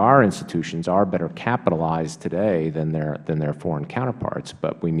 many of our institutions are better capitalized today than their foreign counterparts,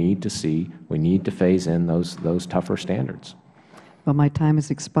 but we need to phase in those tougher standards. Well, my time has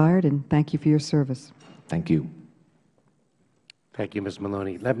expired, and thank you for your service. Thank you. Thank you, Ms.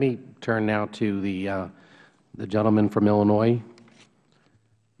 Maloney. Let me turn now to the gentleman from Illinois.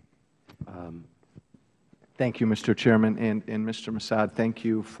 Thank you, Mr. Chairman. And Mr. Massad, thank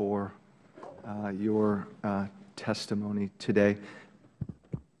you for your testimony today.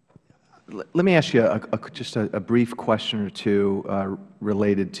 Let me ask you just a brief question or two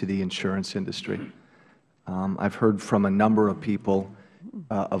related to the insurance industry. I've heard from a number of people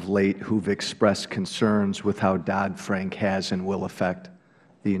of late who've expressed concerns with how Dodd-Frank has and will affect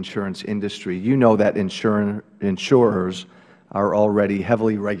the insurance industry. You know that insurers are already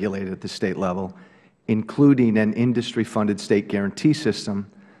heavily regulated at the State level, including an industry-funded state guarantee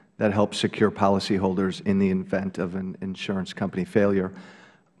system that helps secure policyholders in the event of an insurance company failure.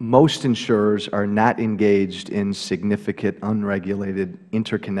 Most insurers are not engaged in significant, unregulated,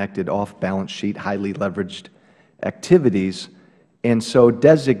 interconnected, off-balance sheet, highly leveraged activities, and so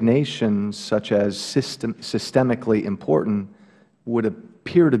designations such as systemically important would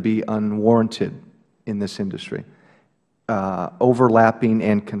appear to be unwarranted in this industry. Overlapping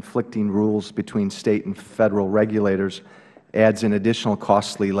and conflicting rules between State and Federal regulators adds an additional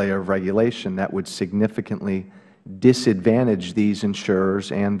costly layer of regulation that would significantly disadvantage these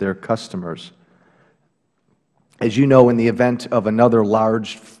insurers and their customers. As you know, in the event of another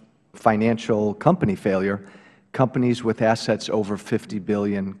large financial company failure, companies with assets over $50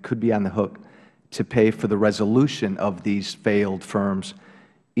 billion could be on the hook to pay for the resolution of these failed firms,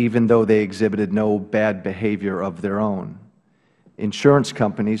 even though they exhibited no bad behavior of their own. Insurance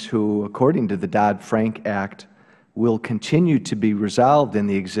companies who, according to the Dodd-Frank Act, will continue to be resolved in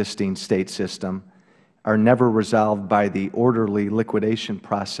the existing State system are never resolved by the orderly liquidation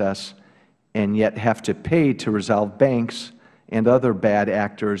process and yet have to pay to resolve banks and other bad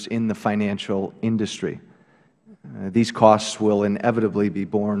actors in the financial industry. These costs will inevitably be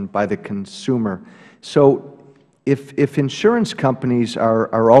borne by the consumer. So if insurance companies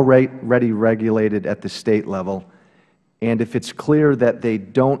are already regulated at the State level, and if it's clear that they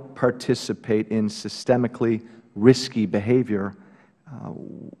don't participate in systemically risky behavior,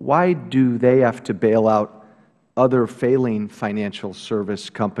 why do they have to bail out other failing financial service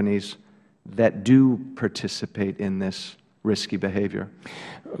companies that do participate in this risky behavior?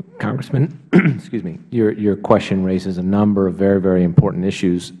 Congressman, excuse me, your question raises a number of very, very important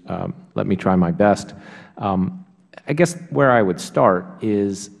issues. Let me try my best. I guess where I would start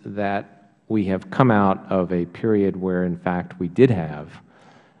is that we have come out of a period where, in fact, we did have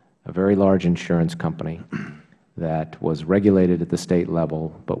a very large insurance company that was regulated at the State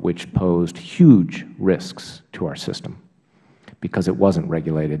level, but which posed huge risks to our system because it wasn't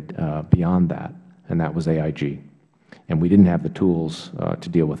regulated beyond that, and that was AIG. And we didn't have the tools to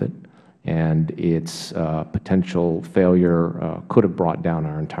deal with it, and its potential failure could have brought down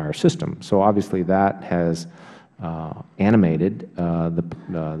our entire system. So obviously that has animated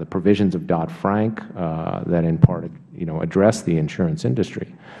the provisions of Dodd-Frank that in part address the insurance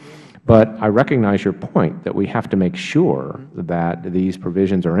industry. But I recognize your point that we have to make sure that these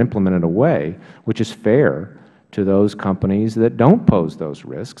provisions are implemented in a way which is fair to those companies that don't pose those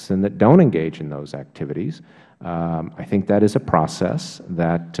risks and that don't engage in those activities. I think that is a process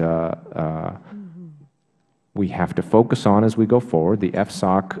that we have to focus on as we go forward. The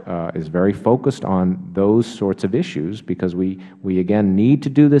FSOC is very focused on those sorts of issues because we again need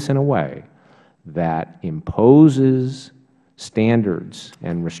to do this in a way that imposes standards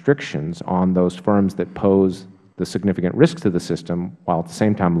and restrictions on those firms that pose the significant risks to the system, while at the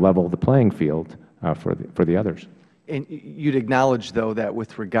same time level the playing field for the others. And you'd acknowledge, though, that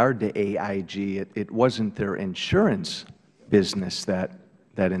with regard to AIG, it wasn't their insurance business that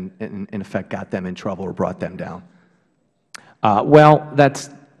in effect got them in trouble or brought them down. Well,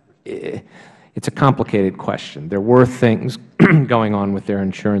 it's a complicated question. There were things going on with their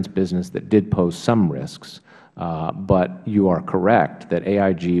insurance business that did pose some risks, But you are correct that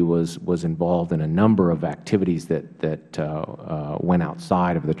AIG was involved in a number of activities that went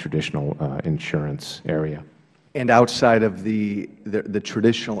outside of the traditional insurance area. And outside of the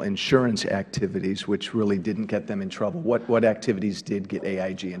traditional insurance activities, which really didn't get them in trouble, what activities did get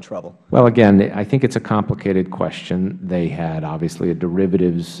AIG in trouble? Well, again, I think it's a complicated question. They had obviously a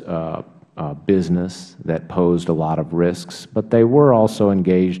derivatives business that posed a lot of risks, but they were also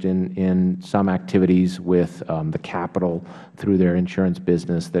engaged in some activities with the capital through their insurance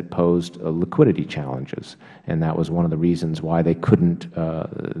business that posed liquidity challenges. And that was one of the reasons why they couldn't,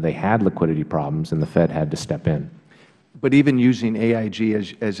 they had liquidity problems and the Fed had to step in. But even using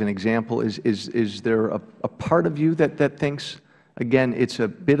AIG as an example, is there a part of you that thinks, again, it's a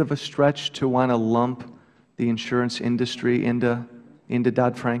bit of a stretch to want to lump the insurance industry into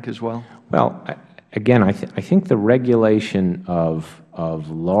Dodd-Frank as well? Well, again, I think the regulation of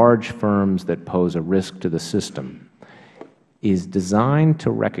large firms that pose a risk to the system is designed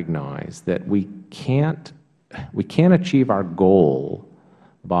to recognize that we can't achieve our goal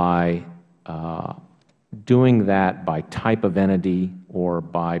by doing that by type of entity or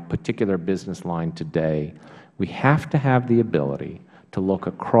by particular business line today. We have to have the ability to look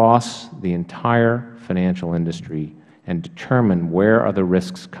across the entire financial industry and determine where are the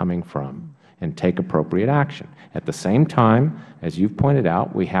risks coming from and take appropriate action. At the same time, as you've pointed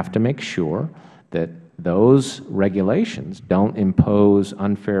out, we have to make sure that those regulations don't impose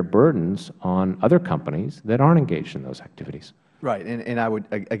unfair burdens on other companies that aren't engaged in those activities. Right. And I would,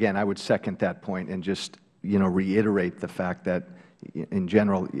 again, I would second that point and just, reiterate the fact that, in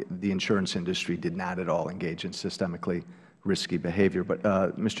general, the insurance industry did not at all engage in systemically risky behavior. But,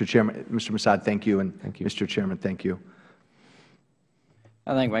 Mr. Chairman, Mr. Massad, thank you. And thank you. Mr. Chairman, thank you.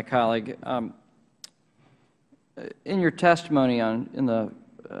 I thank my colleague. In your testimony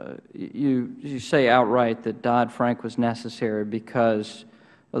you say outright that Dodd-Frank was necessary because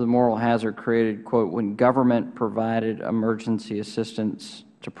of the moral hazard created, quote, when government provided emergency assistance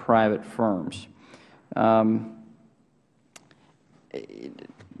to private firms. So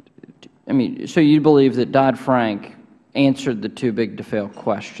you believe that Dodd-Frank answered the too big to fail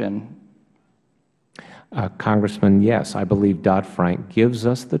question? Congressman, yes. I believe Dodd-Frank gives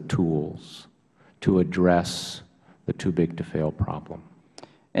us the tools to address the too big to fail problem.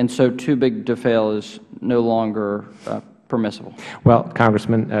 And so too big to fail is no longer permissible? Well,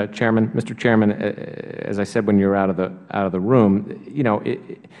 Congressman, Mr. Chairman, as I said when you were out of the room,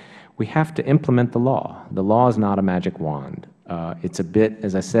 we have to implement the law. The law is not a magic wand. It's a bit,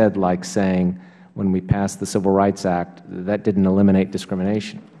 as I said, like saying when we passed the Civil Rights Act, that didn't eliminate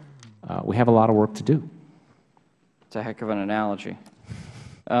discrimination. We have a lot of work to do. It's a heck of an analogy.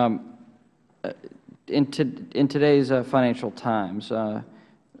 In today's Financial Times,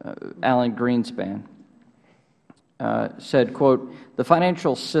 Alan Greenspan said, quote, the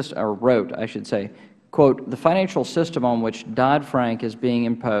financial system, or wrote, I should say, quote, the financial system on which Dodd-Frank is being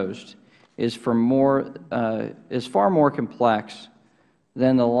imposed is far more complex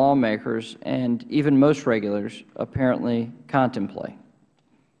than the lawmakers and even most regulators apparently contemplate.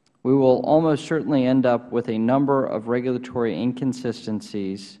 We will almost certainly end up with a number of regulatory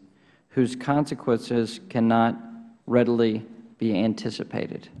inconsistencies whose consequences cannot readily be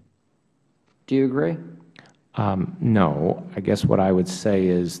anticipated. Do you agree? No. I guess what I would say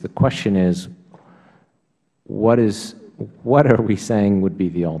is the question is, what are we saying would be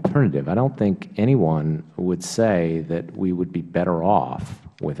the alternative? I don't think anyone would say that we would be better off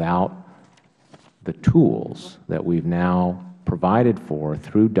without the tools that we've now provided for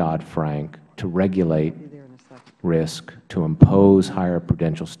through Dodd-Frank to regulate risk, to impose higher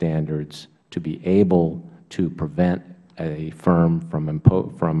prudential standards, to be able to prevent a firm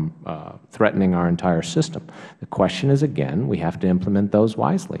from threatening our entire system. The question is, again, we have to implement those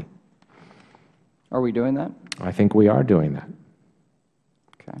wisely. Are we doing that? I think we are doing that.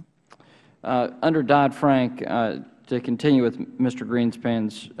 Okay. Under Dodd-Frank, to continue with Mr.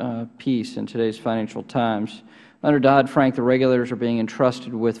 Greenspan's piece in today's Financial Times, under Dodd-Frank, the regulators are being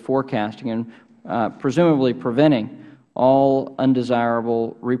entrusted with forecasting and presumably preventing all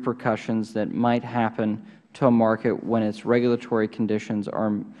undesirable repercussions that might happen to a market when its regulatory conditions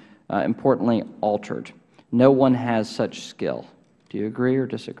are importantly altered. No one has such skill. Do you agree or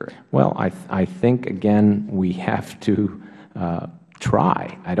disagree? Well, I think, again, we have to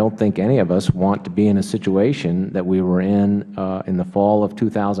try. I don't think any of us want to be in a situation that we were in the fall of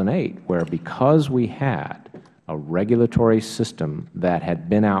 2008, where because we had a regulatory system that had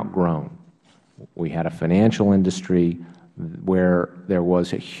been outgrown, we had a financial industry where there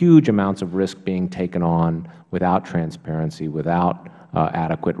was huge amounts of risk being taken on without transparency, without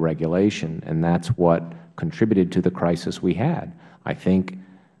adequate regulation, and that's what contributed to the crisis we had. I think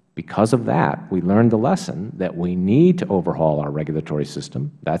because of that, we learned the lesson that we need to overhaul our regulatory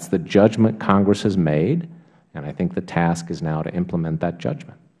system. That's the judgment Congress has made, and I think the task is now to implement that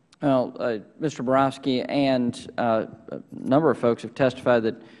judgment. Well, Mr. Borowski and a number of folks have testified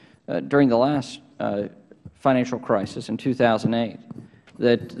that during the last financial crisis in 2008,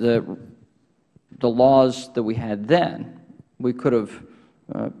 that the laws that we had then, we could have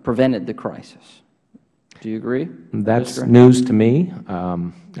prevented the crisis. Do you agree? That's news to me.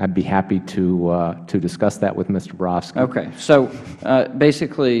 I'd be happy to discuss that with Mr. Borowski. Okay. So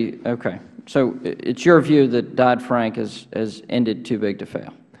basically, okay. So it's your view that Dodd-Frank has ended too big to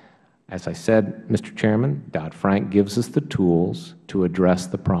fail? As I said, Mr. Chairman, Dodd-Frank gives us the tools to address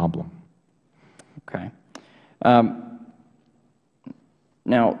the problem. Okay.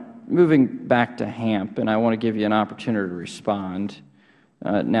 Now, moving back to HAMP, and I want to give you an opportunity to respond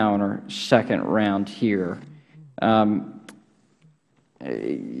now in our second round here. You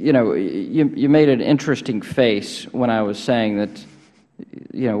know, you made an interesting face when I was saying that,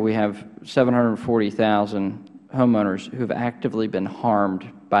 you know, we have 740,000 homeowners who have actively been harmed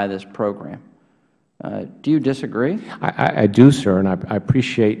by this program. Do you disagree? I do, sir, and I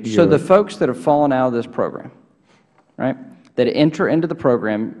appreciate your... So the folks that have fallen out of this program, right, that enter into the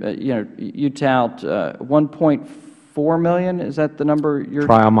program, you know, you tout 1.4 million, is that the number you're...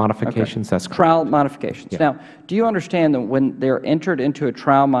 Trial modifications, okay. That's correct. Trial modifications. Yeah. Now, do you understand that when they're entered into a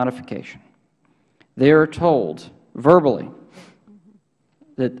trial modification, they are told verbally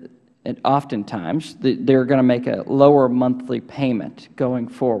that oftentimes they're going to make a lower monthly payment going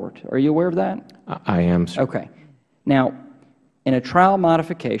forward? Are you aware of that? I am, sir. Okay. Now, in a trial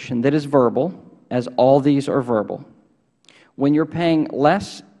modification that is verbal, as all these are verbal, when you're paying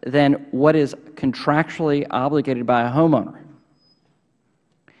less than what is contractually obligated by a homeowner,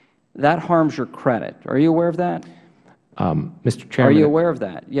 that harms your credit. Are you aware of that? Mr. Chairman... Are you aware of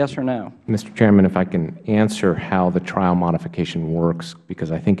that? Yes or no? Mr. Chairman, if I can answer how the trial modification works,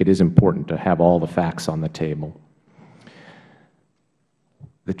 because I think it is important to have all the facts on the table.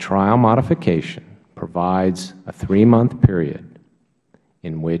 The trial modification provides a 3-month period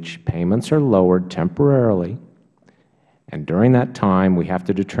in which payments are lowered temporarily, and during that time we have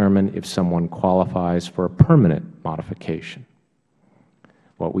to determine if someone qualifies for a permanent modification.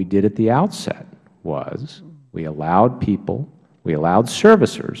 What we did at the outset was we allowed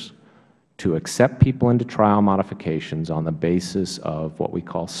servicers to accept people into trial modifications on the basis of what we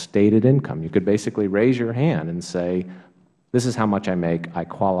call stated income. You could basically raise your hand and say, this is how much I make, I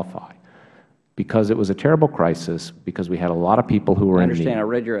qualify. Because it was a terrible crisis, because we had a lot of people who were in need. I understand. I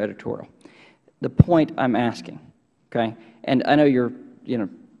read your editorial. The point I'm asking, okay, and I know you're, you know,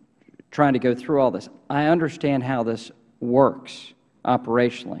 trying to go through all this. I understand how this works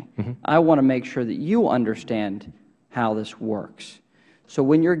operationally. I want to make sure that you understand how this works. So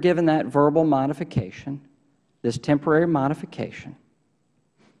when you're given that verbal modification, this temporary modification,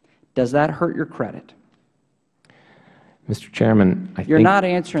 does that hurt your credit? Mr. Chairman, I think... You're not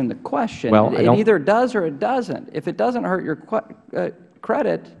answering the question. Well, it either does or it doesn't. If it doesn't hurt your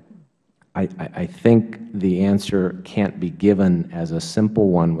credit... I think the answer can't be given as a simple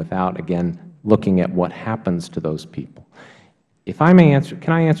one without, again, looking at what happens to those people. If I may answer,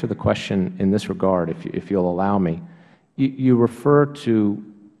 can I answer the question in this regard, if you'll allow me? You refer to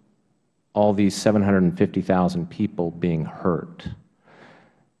all these 750,000 people being hurt.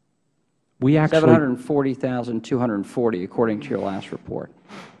 We actually... 740,240, according to your last report.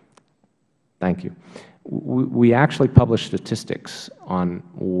 Thank you. We actually publish statistics on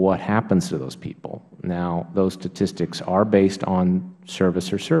what happens to those people. Now, those statistics are based on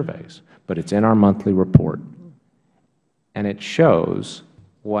servicer surveys, but it's in our monthly report. And it shows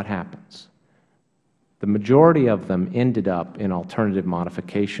what happens. The majority of them ended up in alternative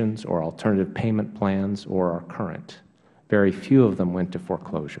modifications or alternative payment plans or are current. Very few of them went to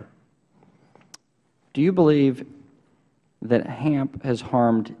foreclosure. Do you believe that HAMP has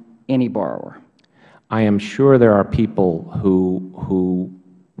harmed any borrower? I am sure there are people who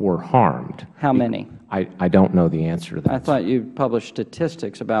were harmed. How many? I don't know the answer to that. I thought you published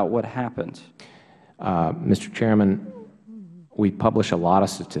statistics about what happens. Mr. Chairman, we publish a lot of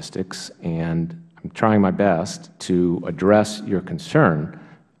statistics, and I'm trying my best to address your concern.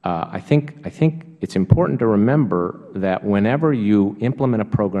 I think it's important to remember that whenever you implement a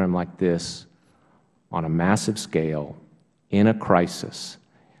program like this on a massive scale in a crisis,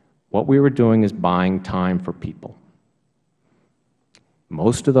 what we were doing is buying time for people.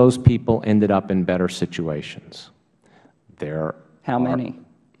 Most of those people ended up in better situations. How many?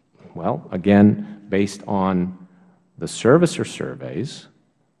 Well, again, based on the servicer surveys,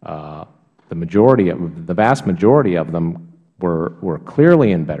 the vast majority of them were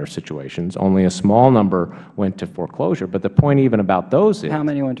clearly in better situations. Only a small number went to foreclosure. But the point even about those is— How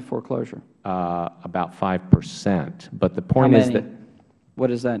many went to foreclosure? About 5%. But the point is that—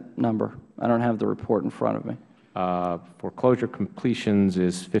 What is that number? I don't have the report in front of me. Foreclosure completions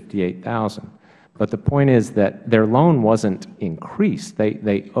is 58,000. But the point is that their loan wasn't increased.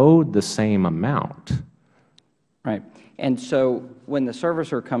 They owed the same amount. Right. And so when the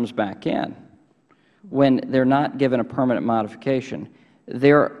servicer comes back in, when they're not given a permanent modification,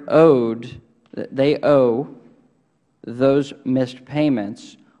 they owe those missed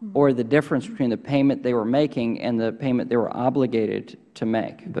payments or the difference between the payment they were making and the payment they were obligated to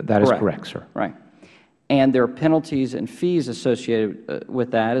make. That is correct, sir. Right. And there are penalties and fees associated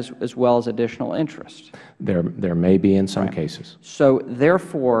with that as well as additional interest. There may be in some cases. So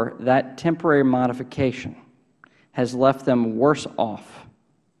therefore, that temporary modification has left them worse off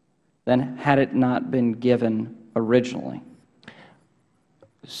than had it not been given originally.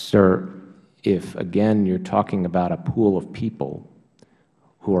 Sir, if, again, you're talking about a pool of people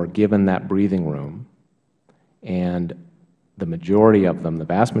who are given that breathing room, and the majority of them, the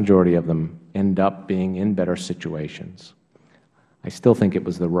vast majority of them, end up being in better situations, I still think it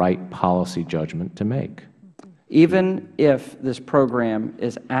was the right policy judgment to make. Even if this program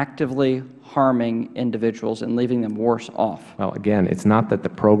is actively harming individuals and leaving them worse off? Well, again, it's not that the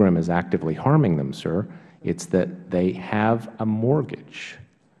program is actively harming them, sir. It's that they have a mortgage.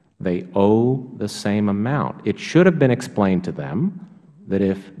 They owe the same amount. It should have been explained to them that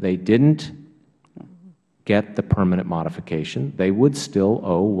if they didn't get the permanent modification, they would still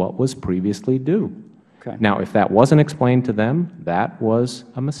owe what was previously due. Okay. Now, if that wasn't explained to them, that was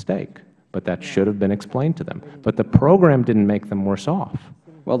a mistake, but that should have been explained to them. But the program didn't make them worse off.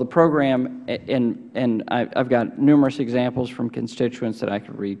 Well, the program, and I've got numerous examples from constituents that I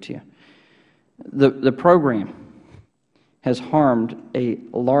could read to you. The program has harmed a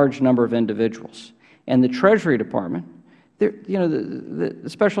large number of individuals. And the Treasury Department, the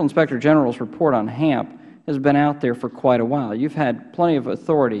Special Inspector General's report on HAMP has been out there for quite a while. You've had plenty of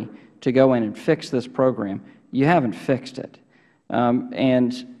authority to go in and fix this program. You haven't fixed it.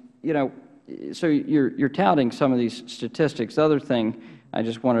 So you're touting some of these statistics. The other thing I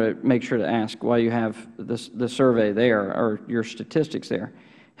just want to make sure to ask while you have the survey there, or your statistics there,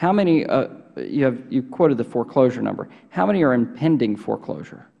 how many, you quoted the foreclosure number, how many are in pending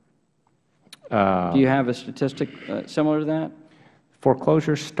foreclosure? Do you have a statistic similar to that?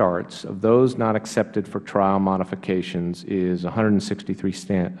 Foreclosure starts of those not accepted for trial modifications is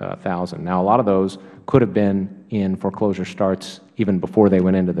 163,000. Now, a lot of those could have been in foreclosure starts even before they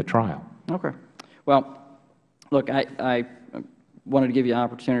went into the trial. Okay. Well, look, I wanted to give you an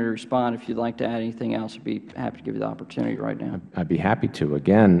opportunity to respond. If you'd like to add anything else, I'd be happy to give you the opportunity right now. I'd be happy to.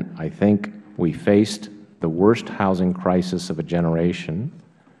 Again, I think we faced the worst housing crisis of a generation.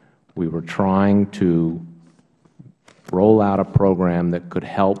 We were trying to roll out a program that could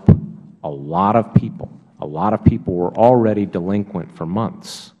help a lot of people. A lot of people were already delinquent for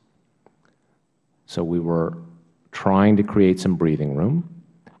months. So we were trying to create some breathing room.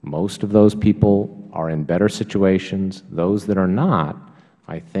 Most of those people are in better situations. Those that are not,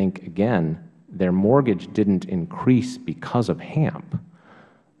 I think, again, their mortgage didn't increase because of HAMP.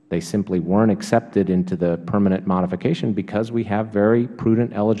 They simply weren't accepted into the permanent modification because we have very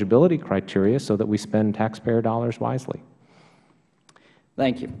prudent eligibility criteria so that we spend taxpayer dollars wisely.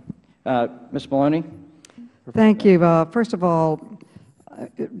 Thank you. Ms. Maloney? Thank you. First of all,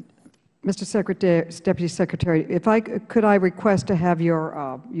 Mr. Deputy Secretary, if could I request to have your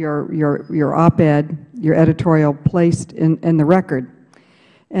op-ed, your editorial placed in the record?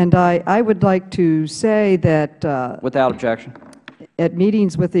 And I would like to say that without objection. At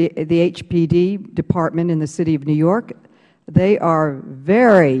meetings with the HPD department in the City of New York, they are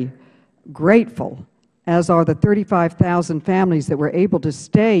very grateful, as are the 35,000 families that were able to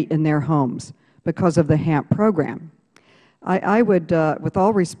stay in their homes because of the HAMP program. I would, with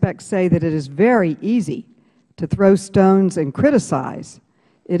all respect, say that it is very easy to throw stones and criticize.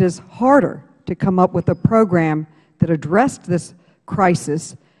 It is harder to come up with a program that addressed this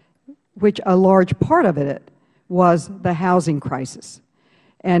crisis, which a large part of it was the housing crisis.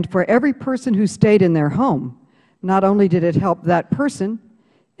 And for every person who stayed in their home, not only did it help that person,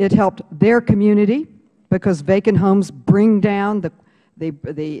 it helped their community, because vacant homes bring down the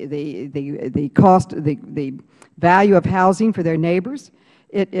cost, the value of housing for their neighbors.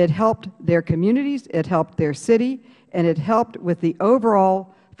 It helped their communities, it helped their city, and it helped with the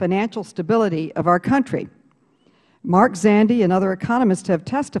overall financial stability of our country. Mark Zandi and other economists have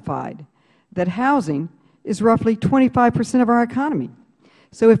testified that housing is roughly 25% of our economy.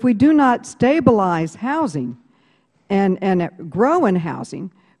 So if we do not stabilize housing and grow in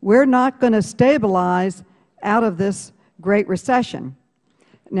housing, we're not going to stabilize out of this Great Recession.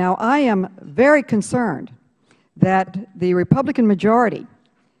 Now, I am very concerned that the Republican majority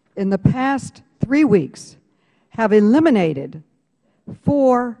in the past 3 weeks have eliminated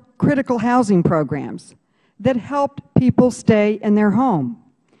 4 critical housing programs that helped people stay in their home.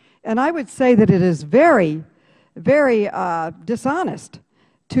 And I would say that it is very, very dishonest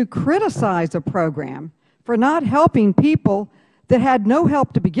to criticize a program for not helping people that had no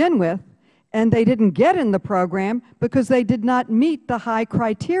help to begin with, and they didn't get in the program because they did not meet the high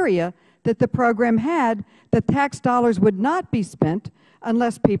criteria that the program had, that tax dollars would not be spent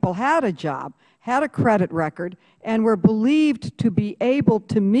unless people had a job, had a credit record, and were believed to be able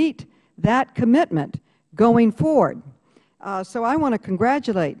to meet that commitment going forward. So I want to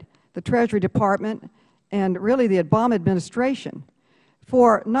congratulate the Treasury Department and really the Obama administration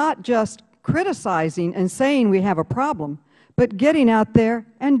for not just criticizing and saying we have a problem, but getting out there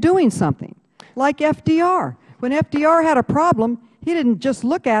and doing something. Like FDR. When FDR had a problem, he didn't just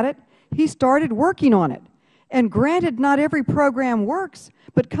look at it, he started working on it. And granted, not every program works,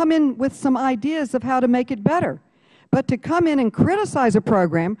 but come in with some ideas of how to make it better. But to come in and criticize a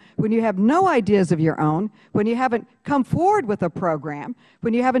program when you have no ideas of your own, when you haven't come forward with a program,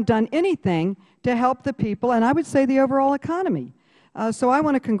 when you haven't done anything to help the people, and I would say the overall economy. So I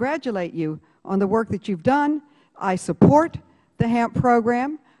want to congratulate you on the work that you've done. I support the HAMP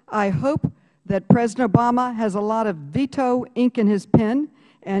program. I hope that President Obama has a lot of veto ink in his pen,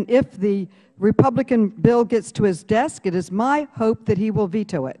 and if the Republican bill gets to his desk, it is my hope that he will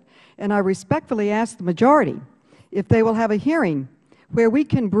veto it. And I respectfully ask the majority if they will have a hearing where we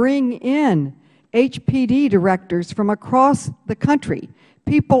can bring in HPD directors from across the country,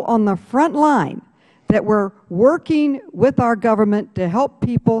 people on the front line that were working with our government to help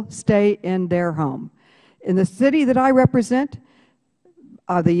people stay in their home. In the city that I represent,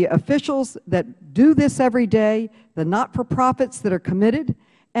 the officials that do this every day, the not-for-profits that are committed,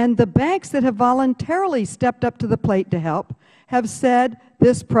 and the banks that have voluntarily stepped up to the plate to help have said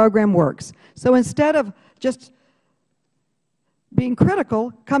this program works. So instead of just being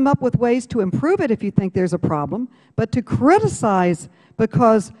critical, come up with ways to improve it if you think there's a problem, but to criticize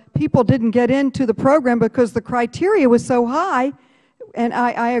because people didn't get into the program because the criteria was so high, and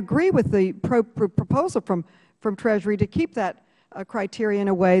I agree with the proposal from Treasury to keep that criteria in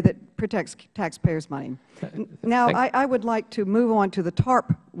a way that protects taxpayers' money. Now, I would like to move on to the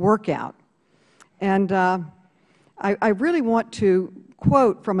TARP workout. And I really want to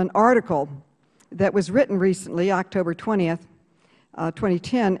quote from an article that was written recently, October 20th,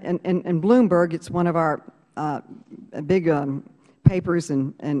 2010, in Bloomberg. It's one of our big papers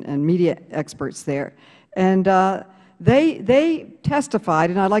and media experts there. And they testified,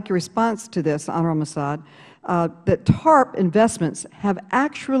 and I'd like your response to this, Honorable Mossad, that TARP investments have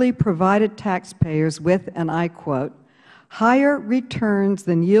actually provided taxpayers with, and I quote, higher returns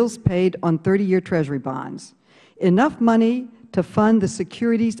than yields paid on 30-year Treasury bonds, enough money to fund the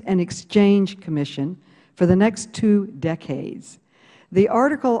Securities and Exchange Commission for the next 2 decades. The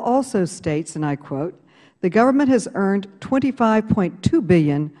article also states, and I quote, the government has earned $25.2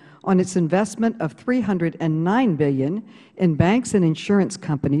 billion on its investment of $309 billion in banks and insurance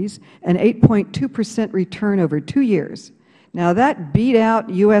companies, an 8.2% return over 2 years. Now, that beat out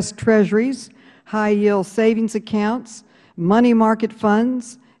U.S. Treasuries, high-yield savings accounts, money market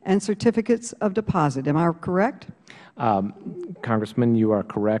funds, and certificates of deposit. Am I correct? Congressman, you are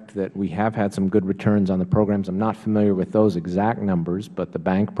correct that we have had some good returns on the programs. I'm not familiar with those exact numbers, but the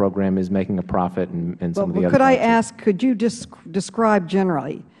bank program is making a profit and some of the other. Could I ask, could you describe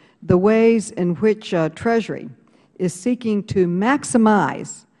generally the ways in which Treasury is seeking to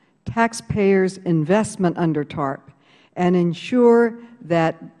maximize taxpayers' investment under TARP and ensure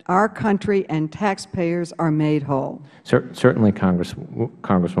that our country and taxpayers are made whole? Certainly,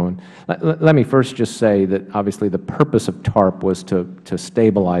 Congresswoman. Let me first just say that obviously the purpose of TARP was to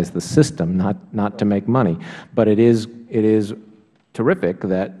stabilize the system, not to make money. But it is terrific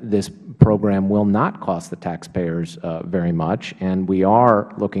that this program will not cost the taxpayers very much, and we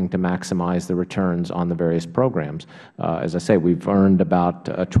are looking to maximize the returns on the various programs. As I say, we've earned about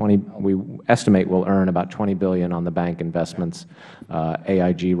we estimate we'll earn about $20 billion on the bank investments.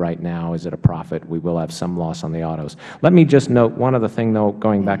 AIG right now is at a profit. We will have some loss on the autos. Let me just note one other thing, though,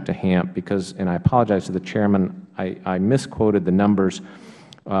 going back to HAMP, because, and I apologize to the Chairman, I misquoted the numbers.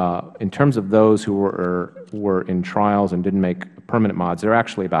 In terms of those who were in trials and didn't make permanent mods, they're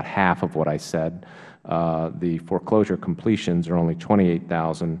actually about half of what I said. The foreclosure completions are only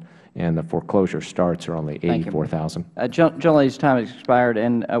 28,000, and the foreclosure starts are only $84,000. Gentlelady's time has expired,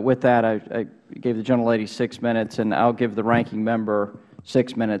 and with that, I gave the gentlelady 6 minutes, and I'll give the ranking member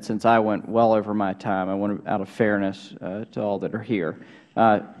 6 minutes since I went well over my time. I want to, out of fairness to all that are here.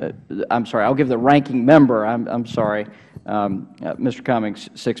 I'm sorry. I'll give the ranking member. I'm sorry, Mr. Cummings,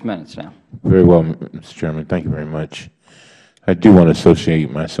 6 minutes now. Very well, Mr. Chairman. Thank you very much. I do want to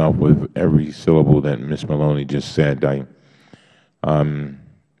associate myself with every syllable that Ms. Maloney just said. I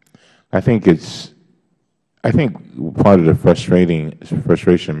think part of the frustration,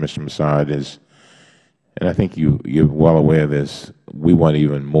 Mr. Massad, is, and I think you're well aware of this, we want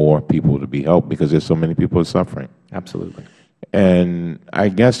even more people to be helped because there's so many people suffering. Absolutely. And I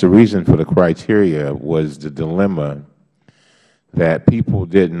guess the reason for the criteria was the dilemma that people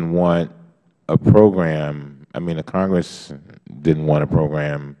didn't want a program, I mean, the Congress didn't want a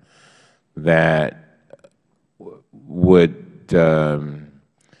program that would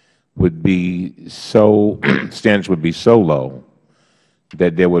be so, standards would be so low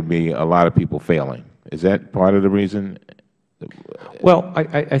that there would be a lot of people failing. Is that part of the reason? Well,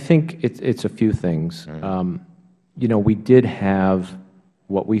 I think it's a few things. You know, we did have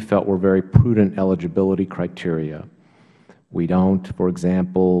what we felt were very prudent eligibility criteria. We don't, for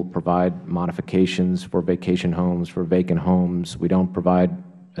example, provide modifications for vacation homes, for vacant homes. We don't provide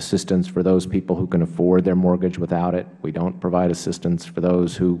assistance for those people who can afford their mortgage without it. We don't provide assistance for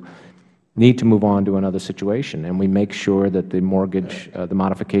those who need to move on to another situation. And we make sure that the mortgage, the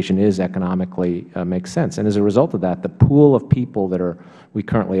modification is economically makes sense. And as a result of that, the pool of people that we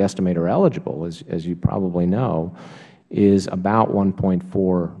currently estimate are eligible, as you probably know, is about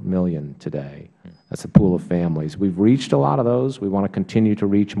 1.4 million today. That's the pool of families. We've reached a lot of those. We want to continue to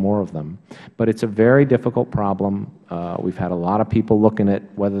reach more of them. But it's a very difficult problem. We've had a lot of people looking at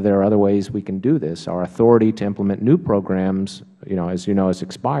whether there are other ways we can do this. Our authority to implement new programs, as you know, has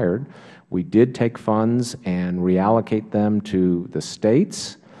expired. We did take funds and reallocate them to the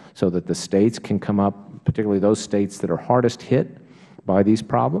states so that the states can come up, particularly those states that are hardest hit by these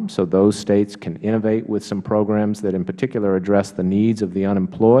problems, so those states can innovate with some programs that in particular address the needs of the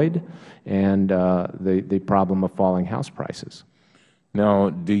unemployed and the problem of falling house prices. Now,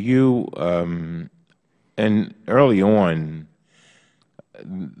 do you, and early on,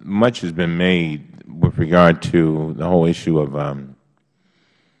 much has been made with regard to the whole issue of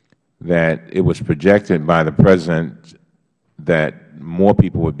that it was projected by the President that more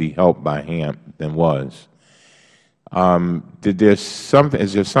people would be helped by HAMP than was. Is there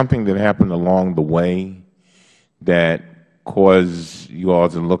something that happened along the way that caused you all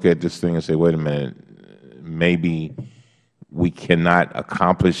to look at this thing and say, wait a minute, maybe we cannot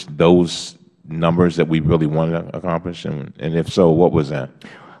accomplish those numbers that we really want to accomplish? And if so, what was that?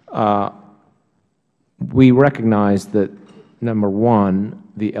 We recognized that, number one,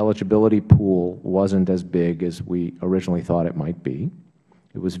 the eligibility pool wasn't as big as we originally thought it might be.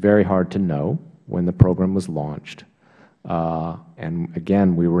 It was very hard to know when the program was launched. And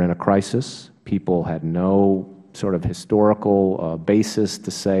again, we were in a crisis. People had no sort of historical basis to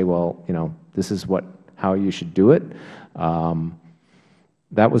say, well, this is how you should do it.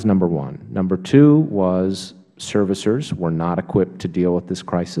 That was number one. Number two was servicers were not equipped to deal with this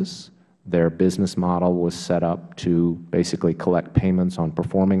crisis. Their business model was set up to basically collect payments on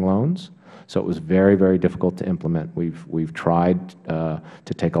performing loans. So it was very, very difficult to implement. We've tried to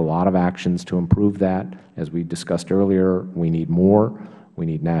take a lot of actions to improve that. As we discussed earlier, we need more. We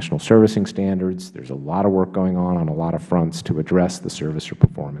need national servicing standards. There's a lot of work going on a lot of fronts to address the servicer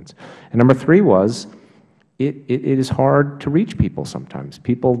performance. And number three was it is hard to reach people sometimes.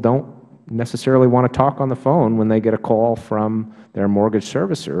 People don't necessarily want to talk on the phone when they get a call from their mortgage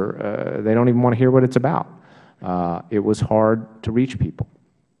servicer. They don't even want to hear what it's about. It was hard to reach people.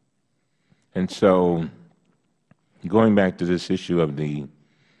 And so going back to this issue of the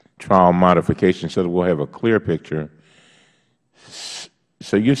trial modification so that we'll have a clear picture,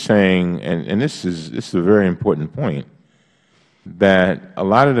 so you're saying, and this is a very important point, that a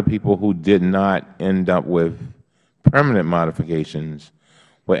lot of the people who did not end up with permanent modifications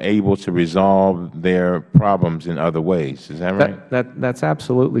were able to resolve their problems in other ways. Is that right? That's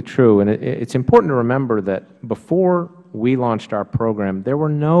absolutely true. And it's important to remember that before we launched our program, there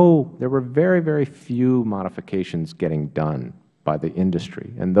were very, very few modifications getting done by the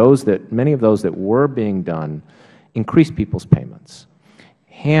industry. And many of those that were being done increased people's payments.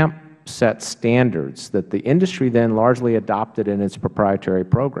 HAMP set standards that the industry then largely adopted in its proprietary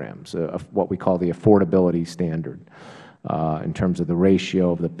programs, what we call the affordability standard, in terms of the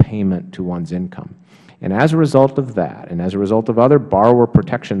ratio of the payment to one's income. And as a result of that, and as a result of other borrower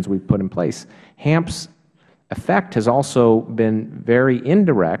protections we've put in place, HAMP's effect has also been very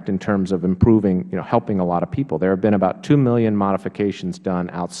indirect in terms of improving, helping a lot of people. There have been about 2 million modifications done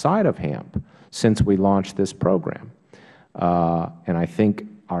outside of HAMP since we launched this program. And I think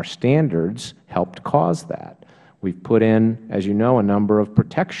our standards helped cause that. We've put in, as you know, a number of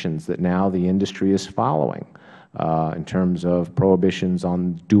protections that now the industry is following in terms of prohibitions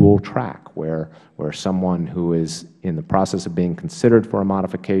on dual track, where someone who is in the process of being considered for a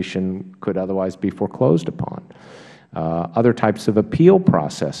modification could otherwise be foreclosed upon. Other types of appeal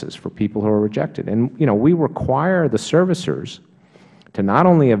processes for people who are rejected. And, we require the servicers to not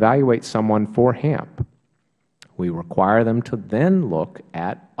only evaluate someone for HAMP, we require them to then look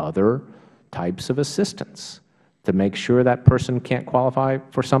at other types of assistance to make sure that person can't qualify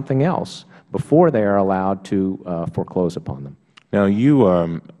for something else before they are allowed to foreclose upon them. Now, you,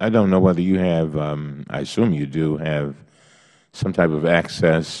 I don't know whether you have, I assume you do have some type of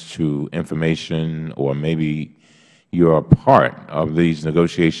access to information, or maybe you are a part of these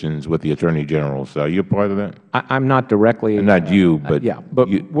negotiations with the Attorney General. So are you a part of that? I'm not directly. Not you, but yeah, but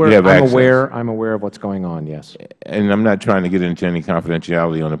you have access. I'm aware of what's going on, yes. And I'm not trying to get into any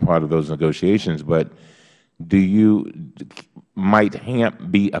confidentiality on the part of those negotiations, but might HAMP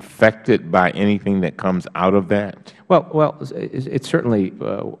be affected by anything that comes out of that? Well, it certainly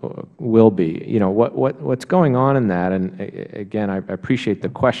will be. What's going on in that, and again, I appreciate the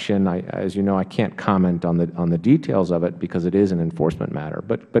question. As you know, I can't comment on the details of it because it is an enforcement matter.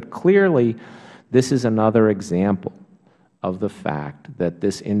 But clearly, this is another example of the fact that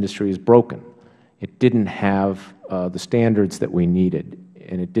this industry is broken. It didn't have the standards that we needed,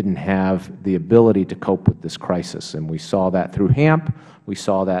 and it didn't have the ability to cope with this crisis. And we saw that through HAMP. We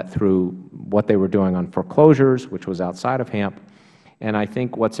saw that through what they were doing on foreclosures, which was outside of HAMP. And I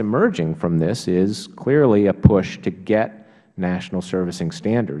think what's emerging from this is clearly a push to get national servicing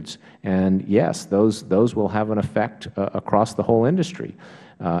standards. And yes, those will have an effect across the whole industry.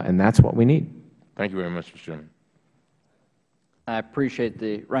 And that's what we need. Thank you very much, Mr. Chairman. I appreciate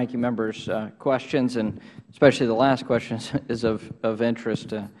the ranking member's questions, and especially the last question is of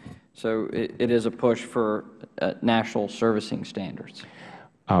interest. So it is a push for national servicing standards.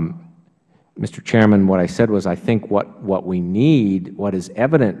 Mr. Chairman, what I said was I think what we need, what is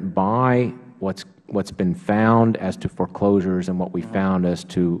evident by what's been found as to foreclosures and what we found as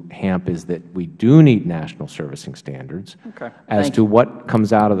to HAMP, is that we do need national servicing standards. Okay. As to what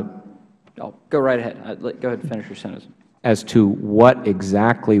comes out of the... Oh, go right ahead. Go ahead and finish your sentence. As to what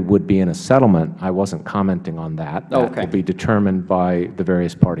exactly would be in a settlement, I wasn't commenting on that. That will be determined by the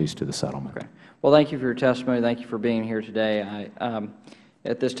various parties to the settlement. Okay. Well, thank you for your testimony. Thank you for being here today.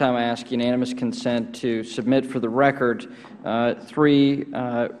 At this time, I ask unanimous consent to submit for the record 3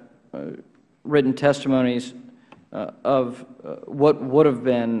 written testimonies of what would have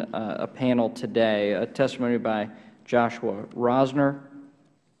been a panel today. A testimony by Joshua Rosner,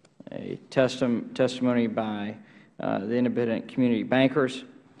 a testimony by the independent community bankers,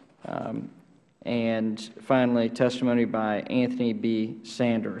 and finally, testimony by Anthony B.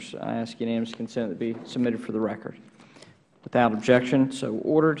 Sanders. I ask unanimous consent to be submitted for the record. Without objection, so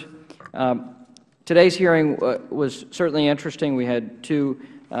ordered. Today's hearing was certainly interesting. We had 2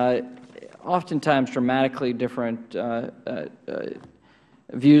 oftentimes dramatically different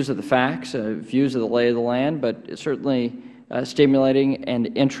views of the facts, views of the lay of the land, but certainly stimulating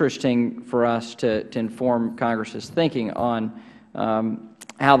and interesting for us to inform Congress's thinking on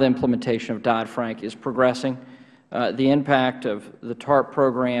how the implementation of Dodd-Frank is progressing, the impact of the TARP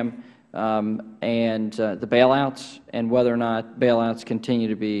program, and the bailouts, and whether or not bailouts continue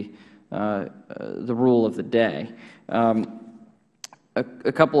to be the rule of the day.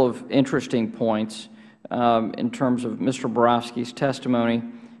 A couple of interesting points in terms of Mr. Borofsky's testimony.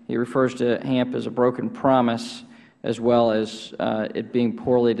 He refers to HAMP as a broken promise, as well as it being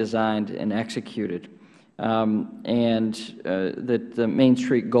poorly designed and executed, and that the Main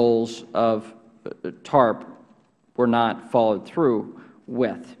Street goals of TARP were not followed through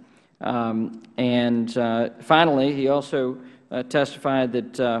with. And finally, he also testified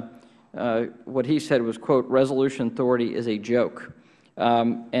that what he said was, quote, resolution authority is a joke.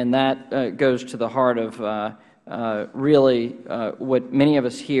 And that goes to the heart of really what many of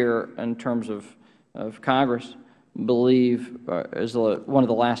us here in terms of Congress believe is one of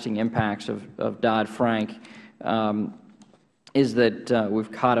the lasting impacts of Dodd-Frank, is that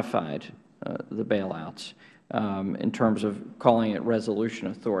we've codified the bailouts in terms of calling it resolution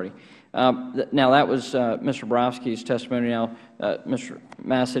authority. Now, that was Mr. Borofsky's testimony. Now, Mr.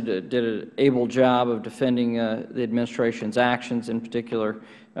 Massad did an able job of defending the administration's actions, in particular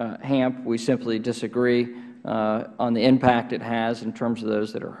HAMP. We simply disagree on the impact it has in terms of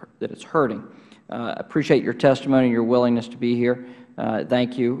those that it's hurting. Appreciate your testimony and your willingness to be here.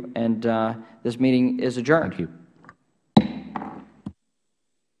 Thank you. And this meeting is adjourned. Thank you.